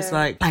 So it's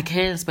like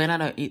here in Spain, I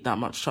don't eat that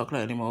much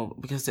chocolate anymore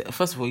because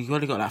first of all, you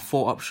only got like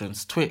 4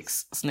 options: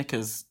 Twix,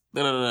 Snickers.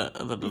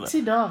 It's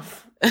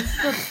enough.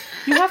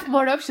 You have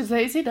more options.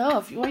 It's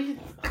enough. Why you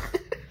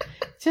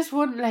just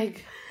want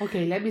like?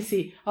 Okay, let me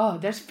see. Oh,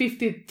 there's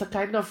 50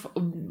 kind of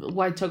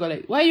white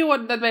chocolate. Why you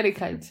want that many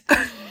kinds?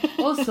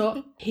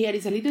 Also, here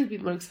it's a little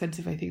bit more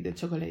expensive, I think, the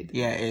chocolate.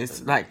 Yeah,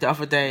 it's like the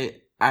other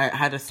day I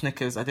had a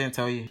Snickers. I didn't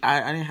tell you.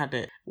 I only had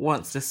it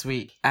once this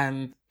week,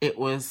 and it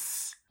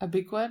was a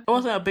big one. It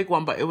wasn't a big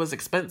one, but it was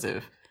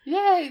expensive.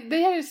 Yeah,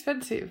 they are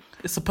expensive.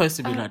 It's supposed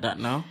to be like that,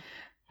 no?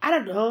 I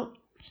don't know.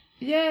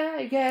 Yeah,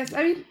 I guess.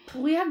 I mean,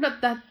 we have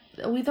not that.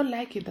 We don't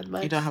like it that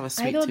much. You don't have a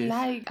sweet tooth.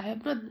 I'm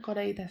not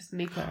gonna eat a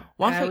Snicker.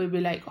 I will be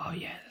like, oh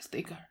yeah, the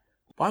Snicker.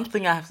 One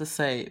thing I have to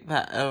say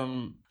that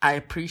I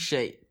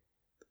appreciate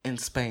in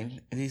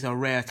Spain, these are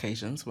rare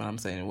occasions when I'm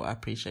saying what I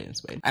appreciate in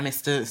Spain, and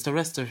it's the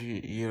rest of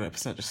Europe,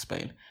 it's not just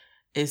Spain,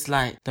 is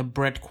like the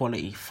bread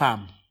quality,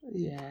 fam.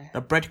 Yeah.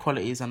 The bread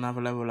quality is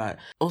another level. Like,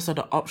 also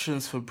the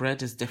options for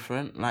bread is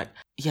different. Like,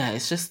 yeah,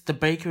 it's just the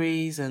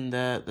bakeries and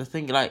the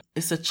thing. Like,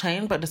 it's a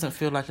chain, but it doesn't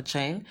feel like a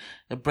chain.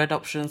 The bread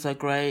options are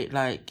great.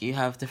 Like, you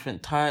have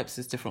different types,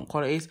 there's different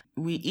qualities.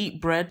 We eat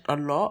bread a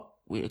lot.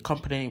 We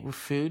accompany it with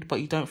food,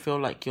 but you don't feel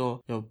like you're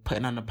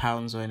putting on the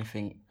pounds or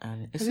anything.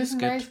 And it's just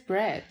good. Nice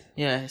bread.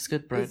 Yeah, it's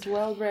good bread.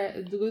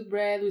 It's good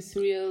bread with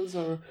cereals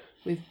or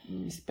with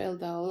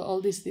spelled out, all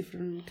these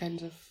different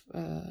kinds of.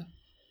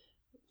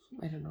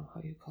 I don't know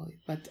how you call it,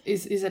 but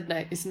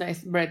it's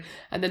nice bread.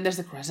 And then there's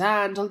the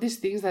croissants, all these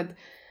things that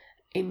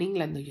in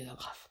England you don't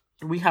have.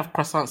 We have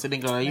croissants in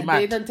England. Are you And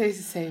mad? they don't taste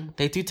the same.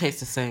 They do taste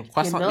the same.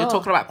 Croissant. You know. You're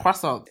talking about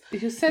croissants.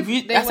 You said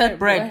I said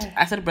bread.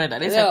 I said bread. I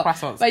didn't say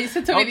croissants. But you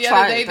said to me the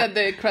other day that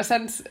the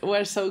croissants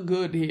were so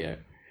good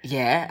here.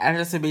 Yeah, and it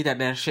doesn't mean that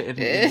they're shit.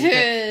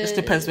 It just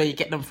depends where you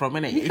get them from,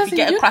 innit? Because If you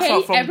get in a croissant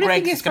UK, from everything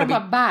Greggs, is it's gonna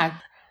from be a bag,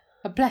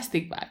 a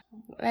plastic bag.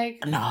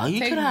 Like, no. You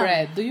take could have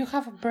bread. Do you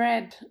have a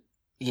bread?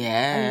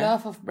 Yeah. A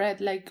love of bread,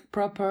 like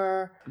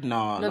proper,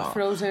 not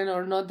frozen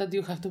or not that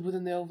you have to put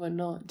in the oven.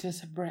 No,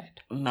 just a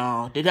bread.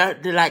 No, they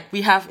don't. They like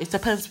we have. It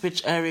depends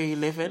which area you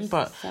live in,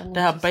 but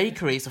there are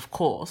bakeries, of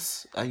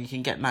course, and you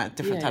can get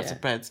different types of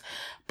breads.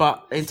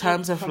 But in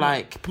terms of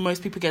like,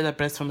 most people get their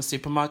breads from a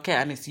supermarket,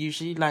 and it's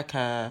usually like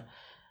a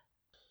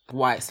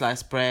white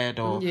sliced bread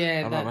or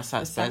a rubber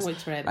sliced bread.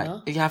 Sandwich bread, like,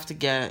 no? you have to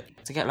get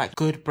like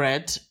good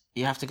bread.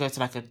 You have to go to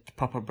like a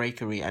proper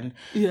bakery, and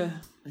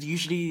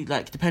usually,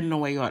 like, depending on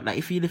where you are, like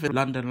if you live in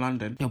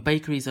London, your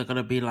bakeries are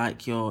gonna be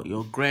like your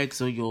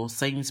Greggs or your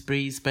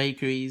Sainsbury's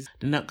bakeries.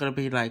 They're not gonna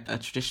be like a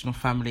traditional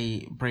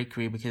family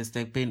bakery because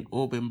they've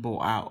all been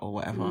bought out or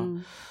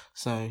whatever.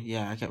 So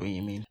yeah, I get what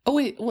you mean. Oh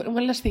wait,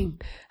 one last thing.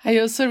 I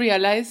also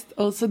realized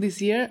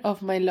this year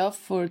of my love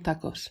for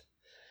tacos.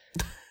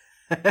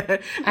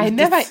 I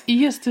never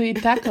used to eat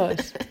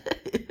tacos.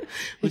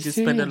 We just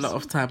spend a lot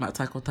of time at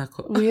Taco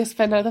Taco. We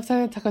spend a lot of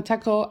time at Taco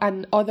Taco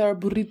and other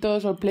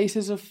burritos or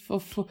places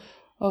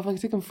of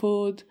Mexican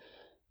food.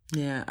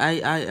 Yeah, I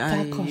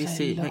used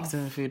to eat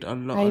Mexican food a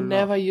lot. I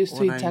never used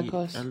to eat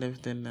tacos. I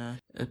lived in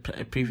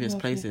previous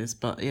places,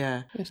 but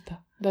yeah.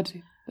 That's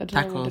it. That's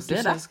tacos,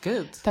 that's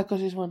good.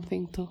 Tacos is one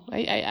thing too.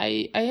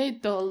 I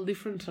ate all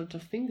different sorts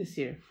of things this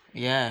year.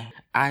 Yeah,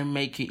 I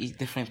make you eat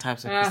different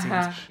types of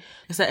cuisines.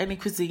 Is there any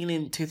cuisine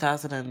in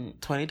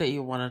 2020 that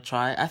you want to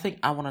try? I think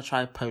I want to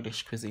try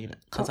Polish cuisine.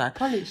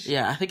 Polish?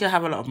 Yeah, I think I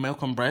have a lot of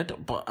milk and bread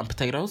and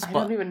potatoes. I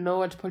don't even know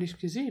what's Polish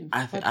cuisine.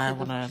 I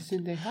want to...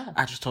 cuisine they have?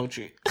 I just told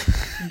you.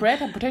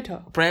 Bread and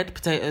potato? Bread,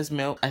 potatoes,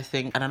 milk, I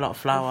think, and a lot of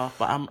flour.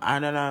 But I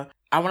don't know.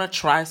 I want to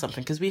try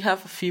something because we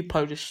have a few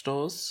Polish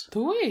stores.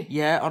 Do we?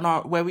 Yeah,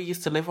 where we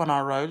used to live on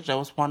our road, there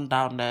was one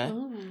down there.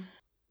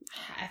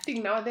 I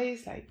think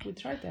nowadays, like, we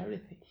tried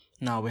everything.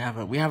 No, we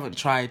haven't. We haven't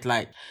tried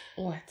like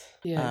what?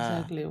 Yeah,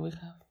 exactly. We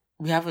have.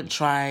 We haven't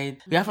tried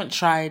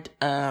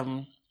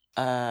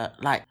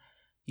like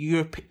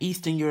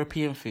Eastern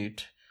European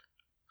food.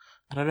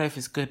 I don't know if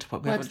it's good,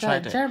 but we haven't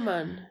tried it.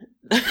 German.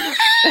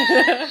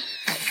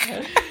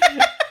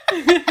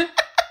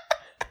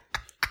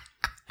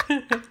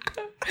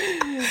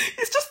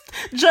 It's just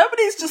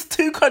Germany's just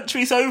 2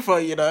 countries over,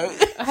 you know.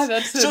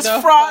 That's just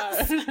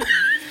France.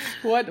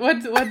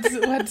 What's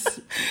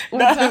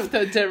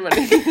after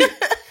Germany?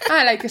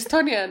 Like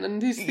Estonian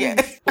and these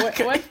things.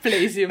 Okay. What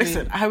place you mean?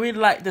 Listen, I mean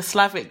like the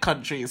Slavic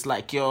countries,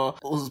 like your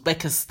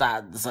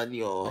Uzbekistans and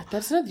your...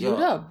 That's not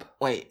Europe.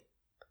 Wait.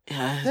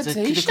 That's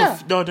Asia.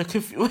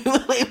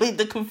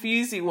 The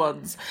confusing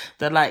ones.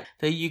 They're like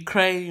the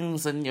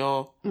Ukraines and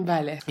your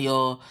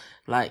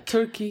like...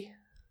 Turkey.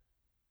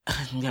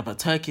 Yeah, but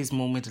Turkey's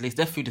more Middle East.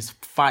 Their food is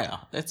fire.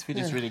 Their food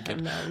is really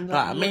good.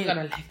 I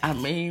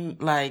mean,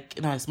 like,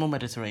 no, it's more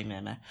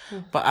Mediterranean now.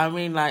 But I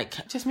mean, like...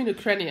 Just mean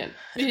Ukrainian.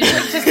 You're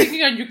just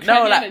thinking on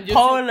Ukrainian. No, like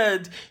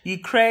Poland,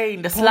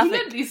 Ukraine, the Slavic...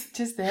 Poland is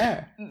just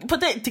there.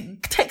 But they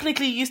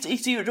technically used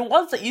to... The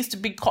ones that used to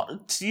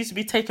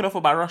be taken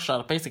over by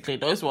Russia, basically,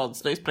 those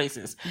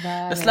places.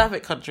 The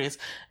Slavic countries.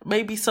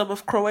 Maybe some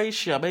of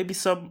Croatia, maybe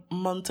some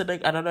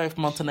Montenegro. I don't know if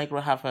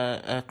Montenegro have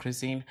a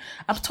cuisine.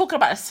 I'm talking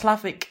about a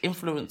Slavic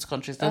influence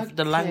countries,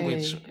 the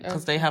language,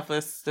 because they have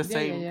the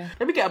same. Yeah.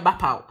 Let me get a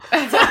map out.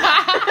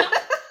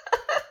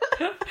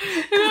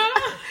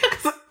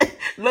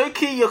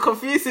 Low-key, you're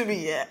confusing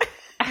me, yeah.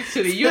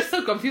 Actually, you're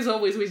so confused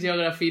always with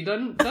geography.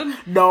 Don't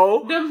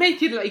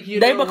make it like you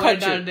name know a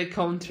country. where are the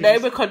countries.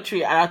 Name a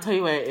country, and I'll tell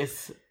you where it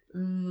is. Do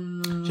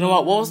you know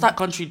what? What was that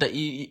country that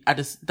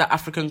the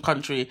African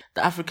country,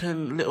 the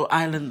African little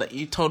island that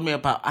you told me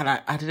about, and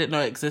I didn't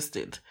know it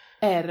existed?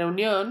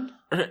 Reunion.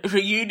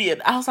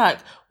 Reunion. I was like,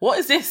 what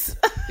is this?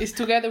 It's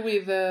together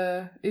with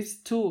you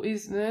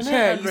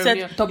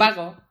said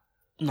Tobago.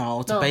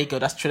 No, Tobago.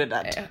 That's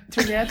Trinidad.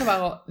 Trinidad,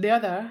 Tobago. The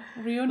other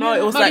Reunion. No,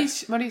 it was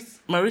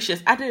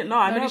Mauritius. I didn't know.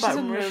 I know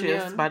about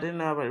Mauritius, but I didn't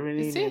know about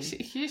Reunion.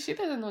 See, she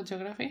doesn't know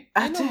geography.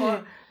 I know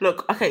more.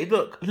 Look,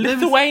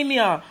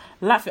 Lithuania.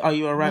 Latvia. Oh,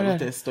 you were right with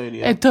the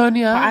Estonia.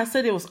 Estonia. But I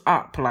said it was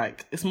up.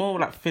 Like, it's more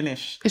like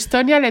Finnish.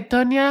 Estonia,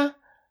 Letonia.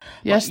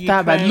 Yes,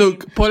 but Ukraine,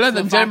 look, Poland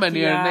and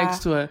Germany are Slovakia. next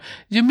to her.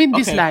 You mean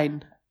this Okay.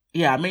 line?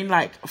 Yeah, I mean,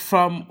 like,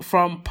 from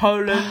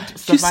Poland,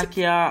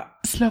 Slovakia,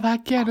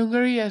 Slovakia and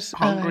Hungary, yes.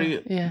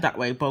 Hungary, yeah. that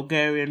way,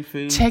 Bulgarian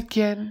food.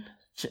 Czechian,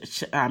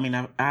 I mean,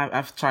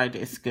 I've tried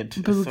it. It's good.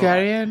 It's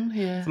Bulgarian, alright.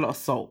 yeah. It's a lot of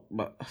salt,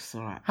 but it's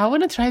alright. I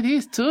want to try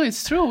this too.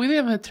 It's true. We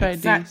never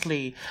tried this.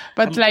 Exactly.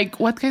 But like,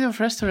 what kind of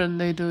restaurant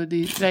they do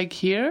this? Like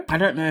here? I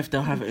don't know if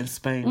they'll have it in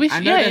Spain. Which- I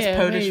know yeah, there's yeah,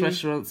 Polish maybe.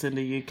 restaurants in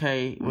the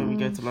UK when we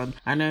go to London.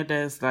 I know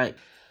there's like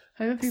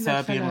I don't think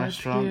Serbian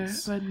that's allowed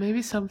restaurants. here, but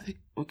maybe something.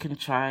 we can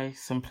try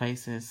some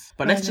places.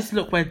 But Why let's just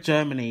look where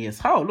Germany is.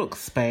 Oh, look,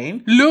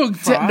 Spain. Look,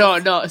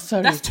 France. no,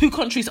 sorry. That's 2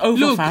 countries over,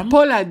 Look, fam.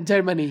 Poland,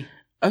 Germany.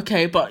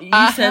 Okay, but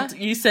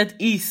you said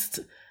East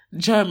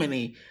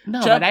Germany.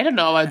 No, but I don't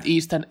know about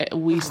East and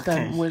West Okay.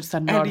 and West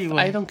and North.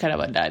 Anyway. I don't care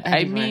about that.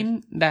 I Anyway.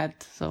 mean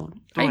that, so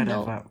I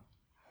know. Whatever.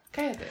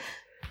 Cállate.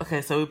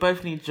 Okay, so we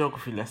both need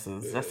geography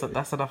lessons. That's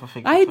another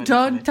thing. I for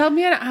don't. 2020. Tell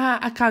me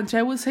a country.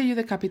 I will say you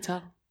the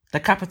capital. The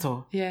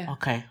capital. Yeah.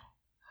 Okay.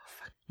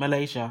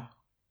 Malaysia.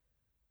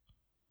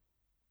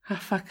 Ah,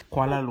 fuck.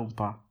 Kuala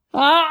Lumpur.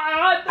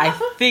 Ah, I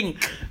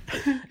think,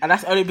 and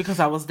that's only because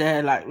I was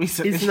there like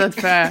recently. it's not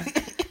fair.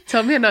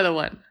 Tell me another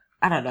one.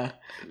 I don't know.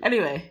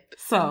 Anyway,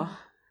 so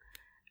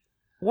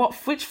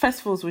which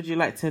festivals would you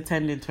like to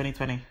attend in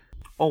 2020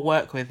 or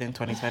work with in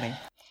 2020?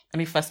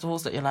 Any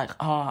festivals that you're like,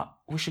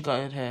 we should go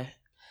in here?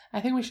 I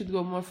think we should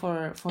go more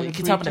for You the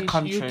can tell me the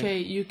British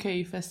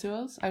country. UK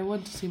festivals. I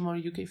want to see more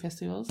UK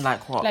festivals.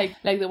 Like what?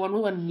 Like the one we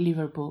went in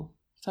Liverpool.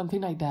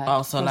 Something like that.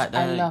 Oh, so like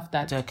I love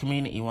that. the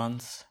community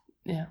ones.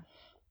 Yeah.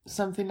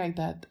 Something like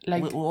that.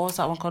 Like What was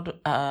that one called?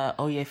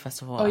 Oye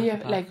Festival. Oye,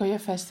 Africa. like Oye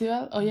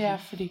Festival, Oye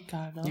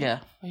Africa, no? Yeah.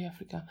 Oye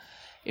Africa.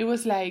 It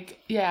was like,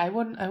 yeah, I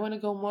want to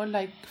go more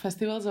like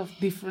festivals of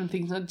different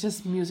things, not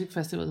just music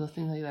festivals or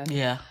things like that.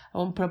 Yeah. I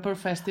want proper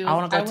festivals. I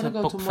wanna go wanna to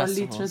go book to more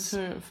festivals.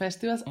 literature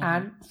festivals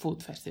and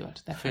food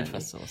festivals, definitely. Food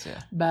festivals,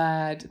 yeah.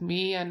 But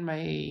me and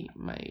my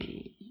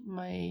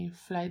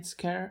flight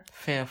scare,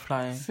 Fear of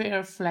flying. fear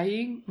of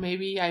flying,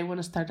 maybe I want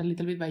to start a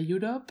little bit by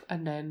Europe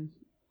and then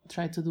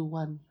try to do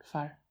one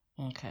farther.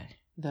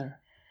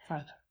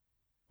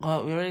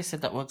 Well, we already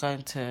said that we're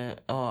going to,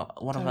 or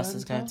one of us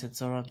is going to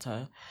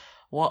Toronto.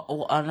 What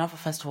another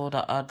festival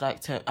that I'd like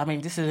to? I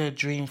mean, this is a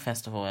dream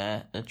festival.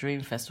 Yeah, the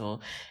dream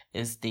festival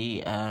is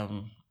the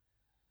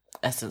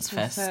Essence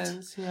Fest.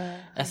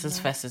 Essence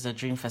Fest is a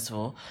dream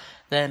festival.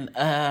 Then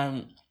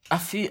I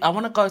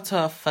want to go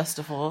to a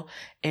festival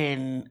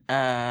in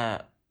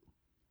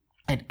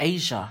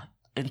Asia,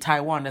 in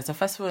Taiwan. There's a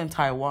festival in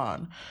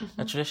Taiwan,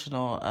 a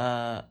traditional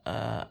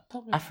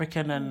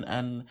African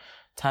and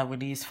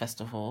Taiwanese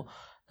festival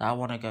that I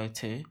want to go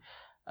to.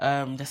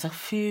 There's a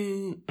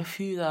few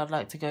that I'd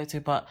like to go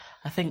to, but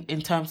I think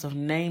in terms of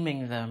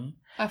naming them,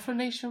 Afro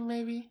Nation,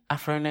 maybe.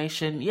 Afro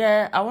Nation,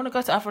 yeah, I want to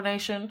go to Afro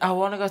Nation.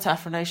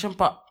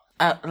 But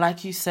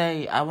like you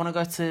say, I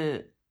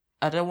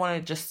don't want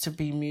it just to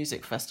be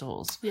music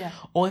festivals. Yeah.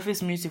 Or if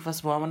it's music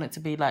festival, I want it to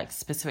be like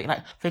specific.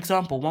 Like, for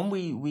example, one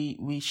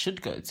we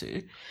should go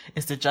to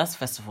is the jazz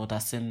festival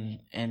that's in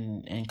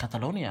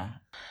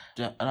Catalonia.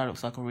 And that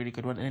looks like a really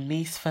good one. And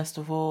Nice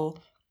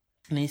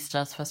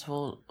Jazz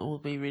Festival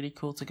would be really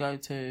cool to go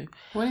to.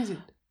 When is it?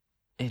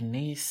 In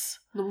Nice.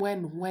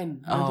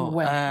 When?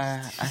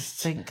 I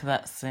think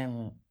that's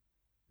in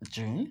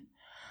June.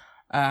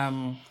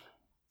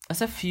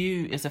 It's a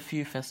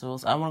few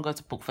festivals. I want to go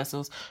to book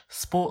festivals,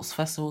 sports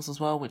festivals as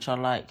well, which are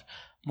like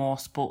more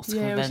sports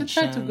conventions. We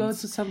should try to go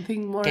to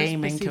something more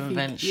gaming specific.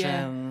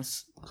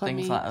 conventions,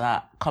 things like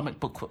that. Comic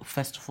book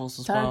festivals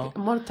as well.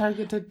 More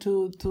targeted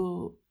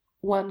to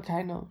one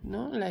kind of,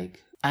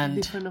 like And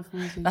different of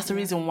music. that's the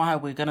reason why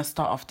we're gonna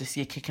start off this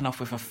year kicking off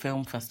with a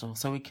film festival,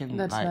 so we can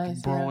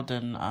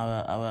broaden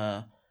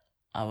our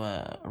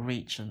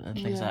reach and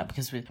things like that.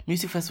 Because with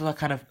music festivals are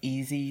kind of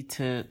easy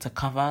to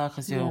cover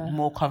because you're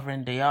more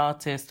covering the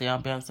artist, the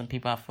ambience, and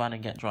people have fun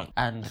and get drunk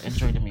and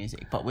enjoy the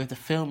music. But with the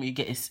film,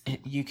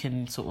 you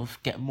can sort of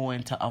get more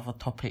into other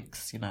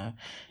topics,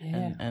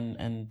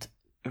 and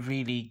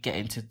really get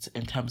into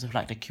in terms of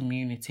like the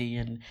community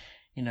and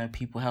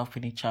people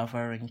helping each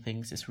other and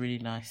things. It's really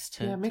nice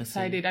to. Yeah, I'm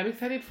excited. I'm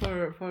excited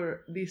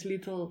for these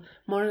little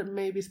more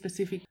maybe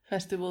specific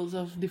festivals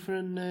of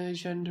different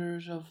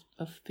genders of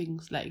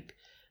things like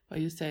what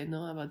you said,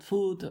 about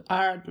food,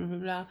 art, blah blah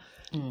blah,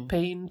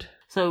 paint.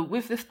 So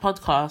with this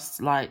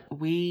podcast, like,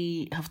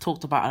 we have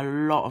talked about a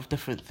lot of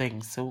different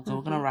things. So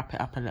we're going to wrap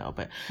it up a little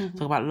bit.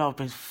 Talk about a lot of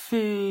things: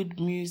 food,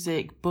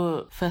 music,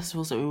 book,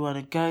 festivals that we want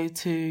to go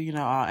to,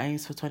 our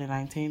aims for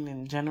 2019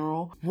 in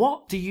general.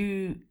 What do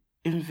you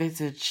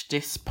envisage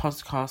this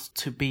podcast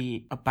to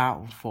be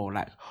about and for?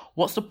 Like,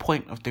 what's the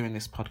point of doing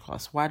this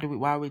podcast? Why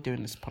are we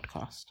doing this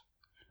podcast?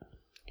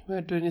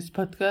 We're doing this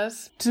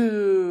podcast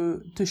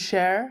to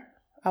share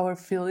our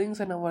feelings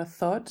and our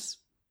thoughts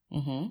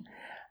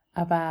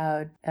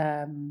about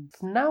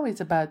now it's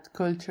about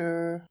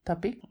culture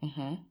topic,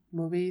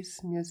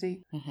 movies, music,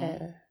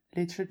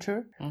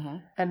 literature,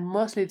 and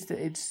mostly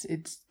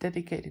it's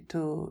dedicated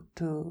to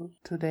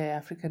the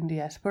African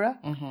diaspora,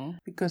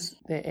 because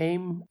the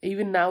aim,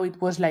 even now, it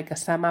was like a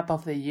sum up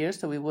of the year,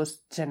 so it was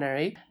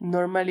generate.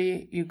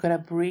 Normally you're gonna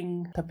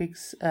bring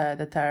topics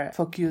that are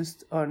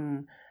focused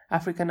on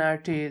African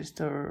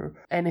artists or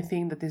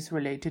anything that is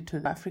related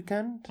to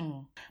African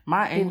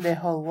My aim in the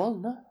whole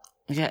world, no?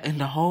 Yeah, in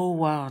the whole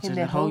world, in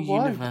the whole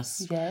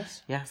universe.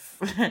 Yes.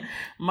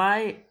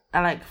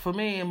 For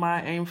me,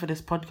 my aim for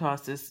this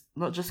podcast is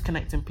not just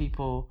connecting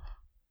people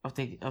of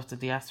the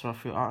diaspora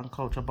through art and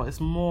culture, but it's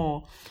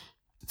more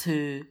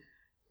to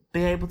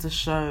be able to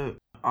show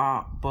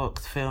art,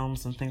 books,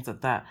 films, and things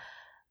like that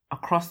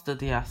across the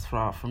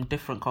diaspora, from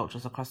different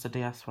cultures across the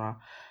diaspora,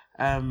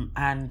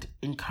 and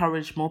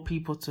encourage more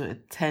people to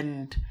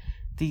attend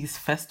these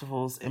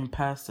festivals in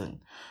person.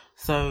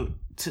 So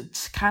to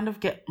kind of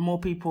get more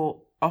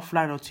people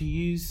offline, or to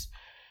use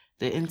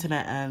the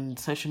internet and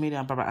social media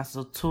and blah, blah, as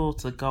a tool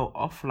to go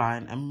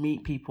offline and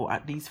meet people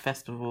at these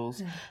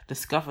festivals,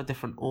 discover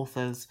different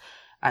authors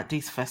at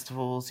these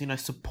festivals,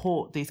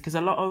 support these, because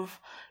a lot of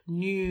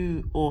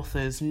new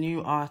authors,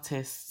 new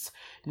artists,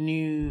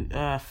 new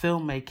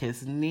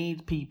filmmakers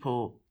need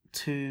people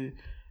to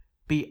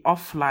be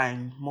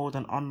offline more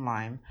than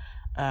online.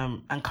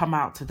 And come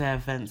out to their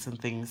events and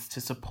things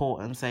to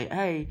support and say,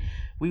 hey,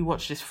 we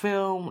watched this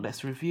film,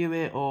 let's review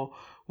it, or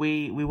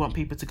we want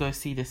people to go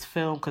see this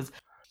film, because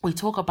we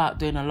talk about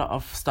doing a lot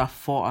of stuff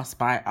for us,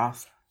 by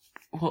us.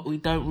 What we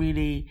don't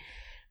really,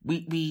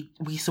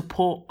 we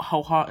support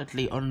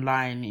wholeheartedly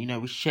online,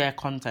 we share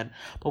content,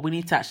 but we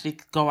need to actually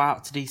go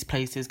out to these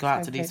places, go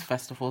out to these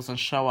festivals and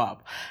show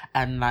up,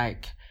 and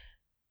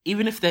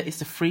even if it's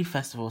the free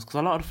festivals, because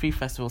a lot of the free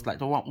festivals, like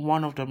the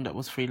one of them that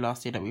was free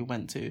last year that we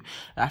went to,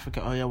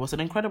 Africa Oya, was an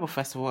incredible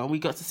festival, and we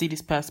got to see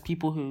these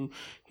people who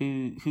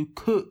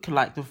cook,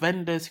 like the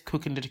vendors who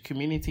cook in the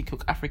community,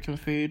 cook African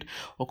food,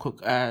 or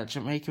cook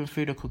Jamaican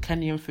food, or cook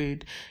Kenyan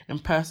food in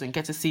person.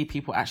 Get to see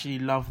people actually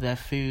love their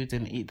food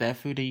and eat their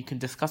food, and you can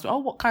discuss,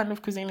 what kind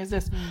of cuisine is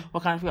this?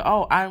 What kind of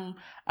food?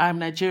 I'm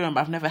Nigerian, but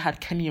I've never had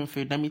Kenyan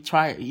food. Let me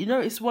try it.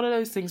 It's one of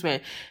those things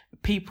where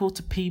people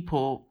to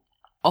people.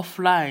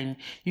 Offline,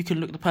 you can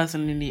look the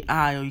person in the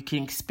eye, or you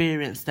can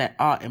experience their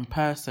art in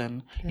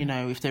person,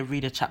 if they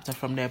read a chapter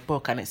from their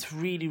book, and it's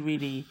really,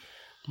 really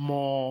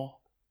more,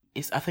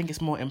 I think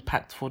it's more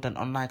impactful than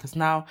online, because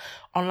now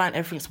online,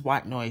 everything's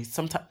white noise.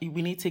 Sometimes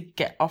we need to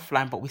get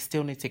offline, but we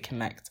still need to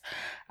connect.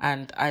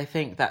 And I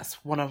think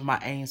that's one of my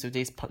aims with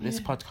this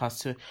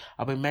podcast too.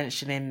 I'll be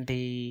mentioning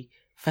the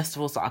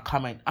festivals that are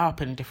coming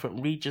up in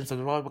different regions of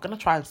the world. We're going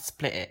to try and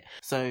split it.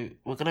 So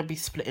we're going to be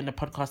splitting the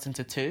podcast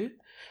into two.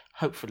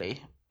 Hopefully,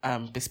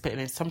 be splitting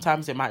it.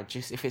 Sometimes it might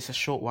just, if it's a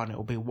short one,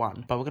 it'll be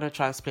one. But we're going to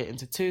try and split it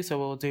into two. So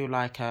we'll do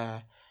like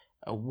a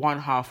one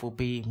half will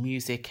be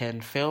music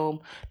and film.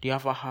 The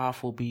other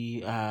half will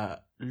be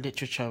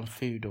literature and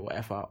food,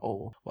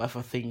 or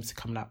whatever things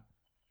coming up.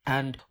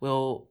 And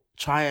we'll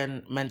try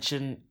and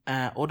mention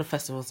all the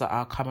festivals that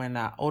are coming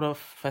out, all the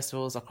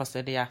festivals across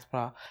the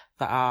diaspora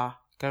that are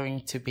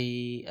going to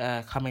be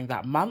coming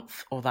that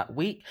month or that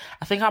week.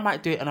 I think I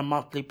might do it on a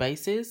monthly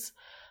basis.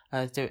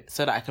 Do it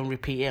so that I can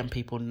repeat it and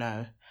people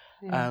know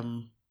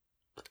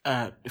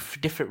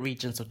different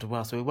regions of the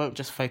world. So we won't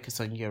just focus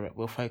on Europe.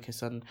 We'll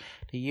focus on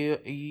the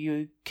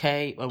UK,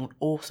 and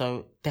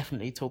also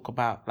definitely talk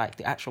about like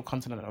the actual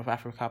continent of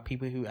Africa,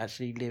 people who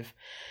actually live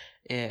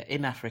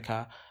in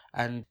Africa,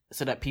 and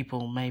so that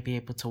people may be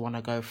able to want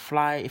to go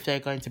fly if they're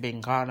going to be in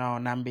Ghana or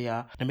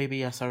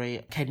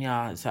Namibia,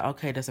 Kenya. So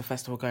okay, there's a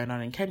festival going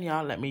on in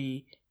Kenya. Let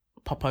me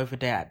pop over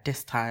there at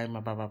this time,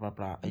 blah, blah, blah,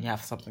 blah, and you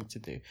have something to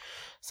do.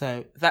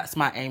 So that's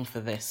my aim for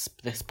this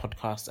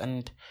podcast.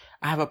 And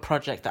I have a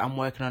project that I'm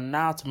working on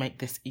now to make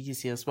this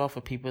easy as well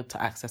for people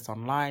to access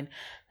online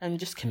and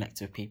just connect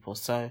with people.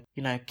 So,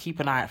 keep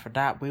an eye out for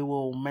that. We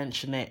will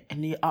mention it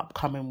in the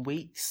upcoming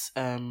weeks.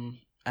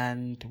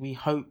 And we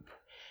hope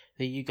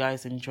that you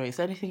guys enjoy. Is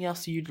there anything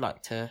else you'd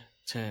like to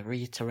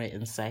reiterate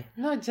and say?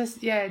 No,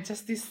 just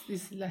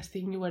this last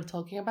thing you were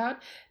talking about,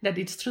 that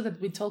it's true that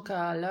we talk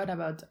a lot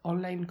about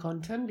online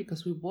content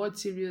because we watch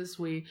series,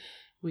 we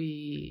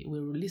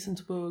listen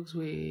to books,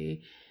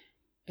 we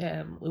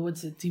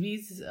watch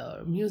TVs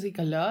or music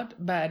a lot,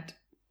 but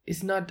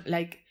it's not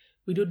like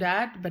we do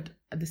that, but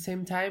at the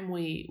same time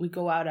we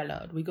go out a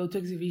lot. We go to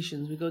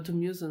exhibitions, we go to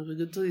museums, we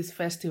go to these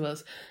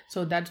festivals.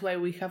 So that's why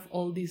we have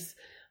all this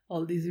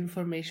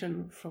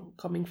information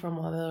coming from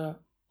other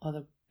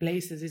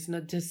places. It's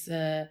not just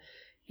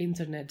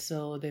internet.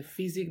 So the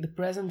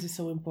presence is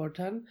so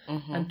important,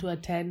 and to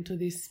attend to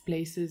these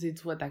places,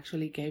 it's what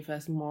actually gave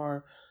us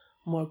more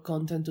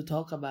content to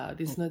talk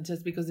about. It's not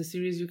just because the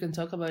series you can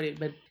talk about it,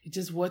 but you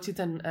just watch it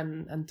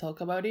and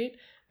talk about it.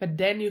 But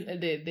then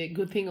the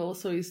good thing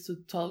also is to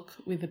talk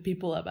with the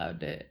people about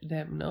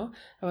them, no?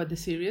 About the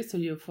series. So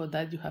for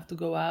that you have to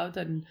go out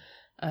and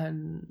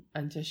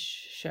just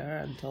share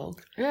and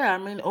talk. Yeah, I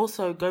mean,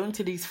 also going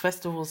to these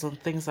festivals and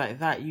things like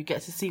that, you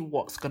get to see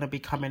what's going to be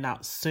coming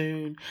out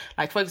soon.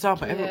 Like, for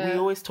example, we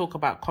always talk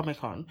about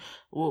Comic-Con.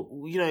 Well,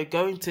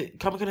 going to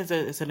Comic-Con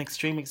is an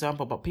extreme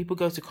example, but people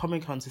go to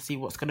Comic-Con to see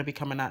what's going to be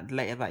coming out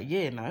later that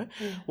year, no?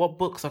 What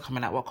books are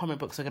coming out, what comic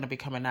books are going to be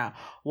coming out,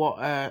 what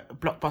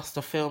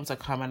blockbuster films are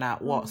coming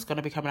out, what's going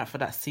to be coming out for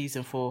that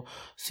season for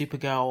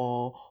Supergirl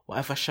or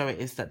whatever show it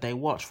is that they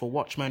watch. For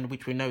Watchmen,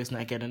 which we know is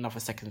not getting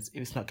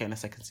it's not getting a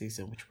second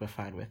season, which we're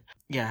fine with.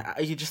 Yeah,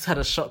 you just had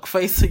a shock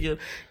face. So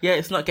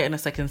it's not getting a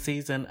second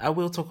season. I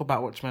will talk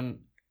about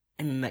Watchmen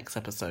in the next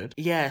episode.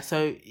 Yeah,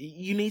 so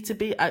you need to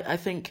be, I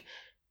think,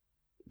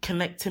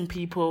 connecting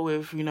people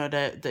with,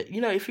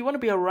 if you want to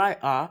be a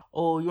writer,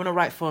 or you want to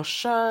write for a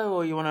show,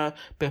 or you want to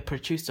be a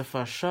producer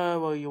for a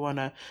show, or you want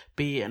to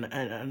be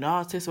an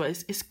artist, well,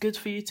 it's good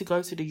for you to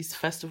go to these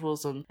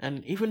festivals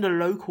and even the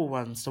local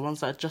ones, the ones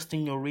that are just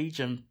in your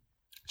region,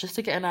 just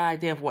to get an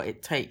idea of what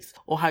it takes,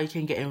 or how you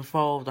can get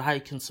involved, or how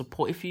you can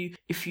support.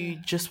 If you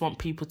just want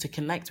people to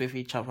connect with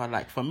each other,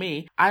 like for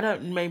me, I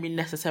don't maybe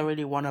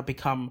necessarily want to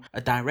become a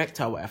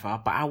director or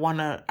whatever, but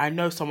I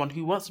know someone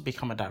who wants to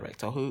become a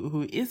director,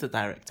 who is a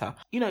director.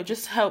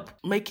 Just help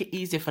make it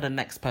easier for the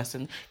next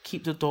person,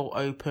 keep the door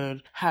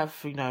open, have,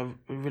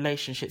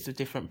 relationships with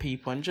different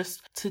people, and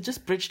just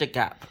bridge the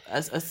gap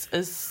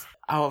as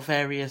our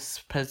various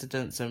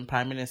presidents and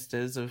prime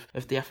ministers of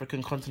the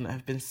African continent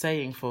have been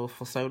saying for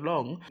so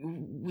long.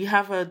 We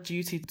have a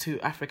duty to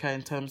Africa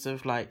in terms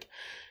of like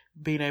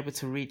being able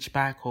to reach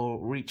back or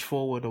reach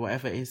forward, or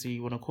whatever it is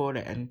you want to call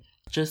it, and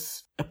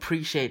just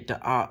appreciate the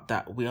art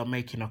that we are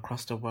making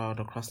across the world,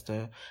 across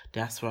the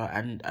diaspora,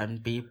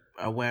 and be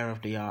aware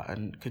of the art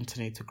and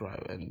continue to grow.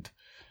 And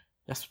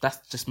that's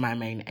just my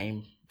main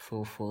aim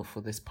for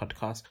this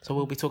podcast. So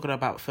we'll be talking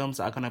about films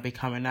that are going to be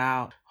coming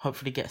out,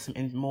 hopefully get some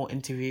more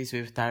interviews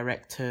with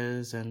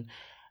directors and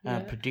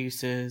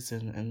producers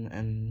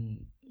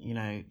and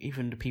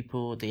even the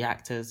people, the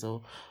actors,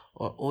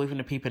 or even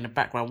the people in the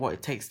background, what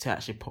it takes to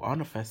actually put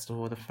on a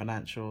festival, the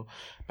financial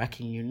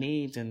backing you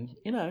need, and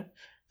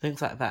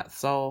things like that.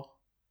 So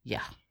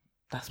yeah,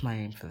 that's my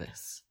aim for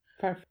this.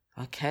 Perfect.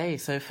 Okay,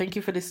 so thank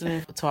you for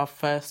listening to our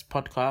first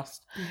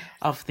podcast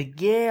of the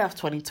year of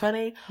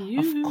 2020.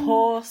 Of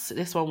course,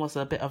 this one was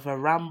a bit of a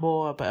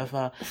ramble, a bit of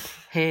a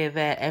here,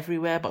 there,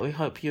 everywhere, but we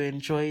hope you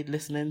enjoyed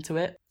listening to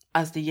it.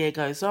 As the year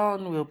goes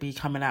on, we'll be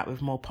coming out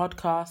with more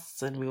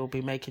podcasts, and we will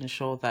be making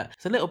sure that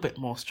it's a little bit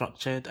more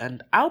structured,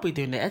 and I'll be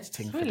doing the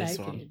editing for this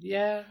one.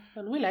 Yeah,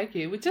 and we like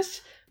it. We're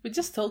just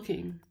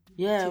talking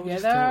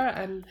together,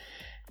 and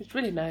it's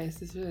really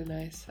nice. It's really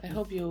nice. I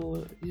hope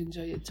you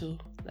enjoy it too.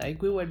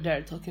 Like we were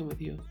there talking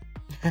with you.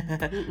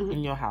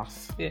 In your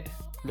house. Yeah.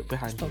 Look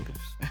behind you.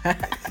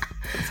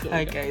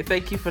 Okay,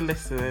 thank you for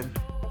listening.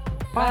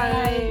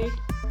 Bye.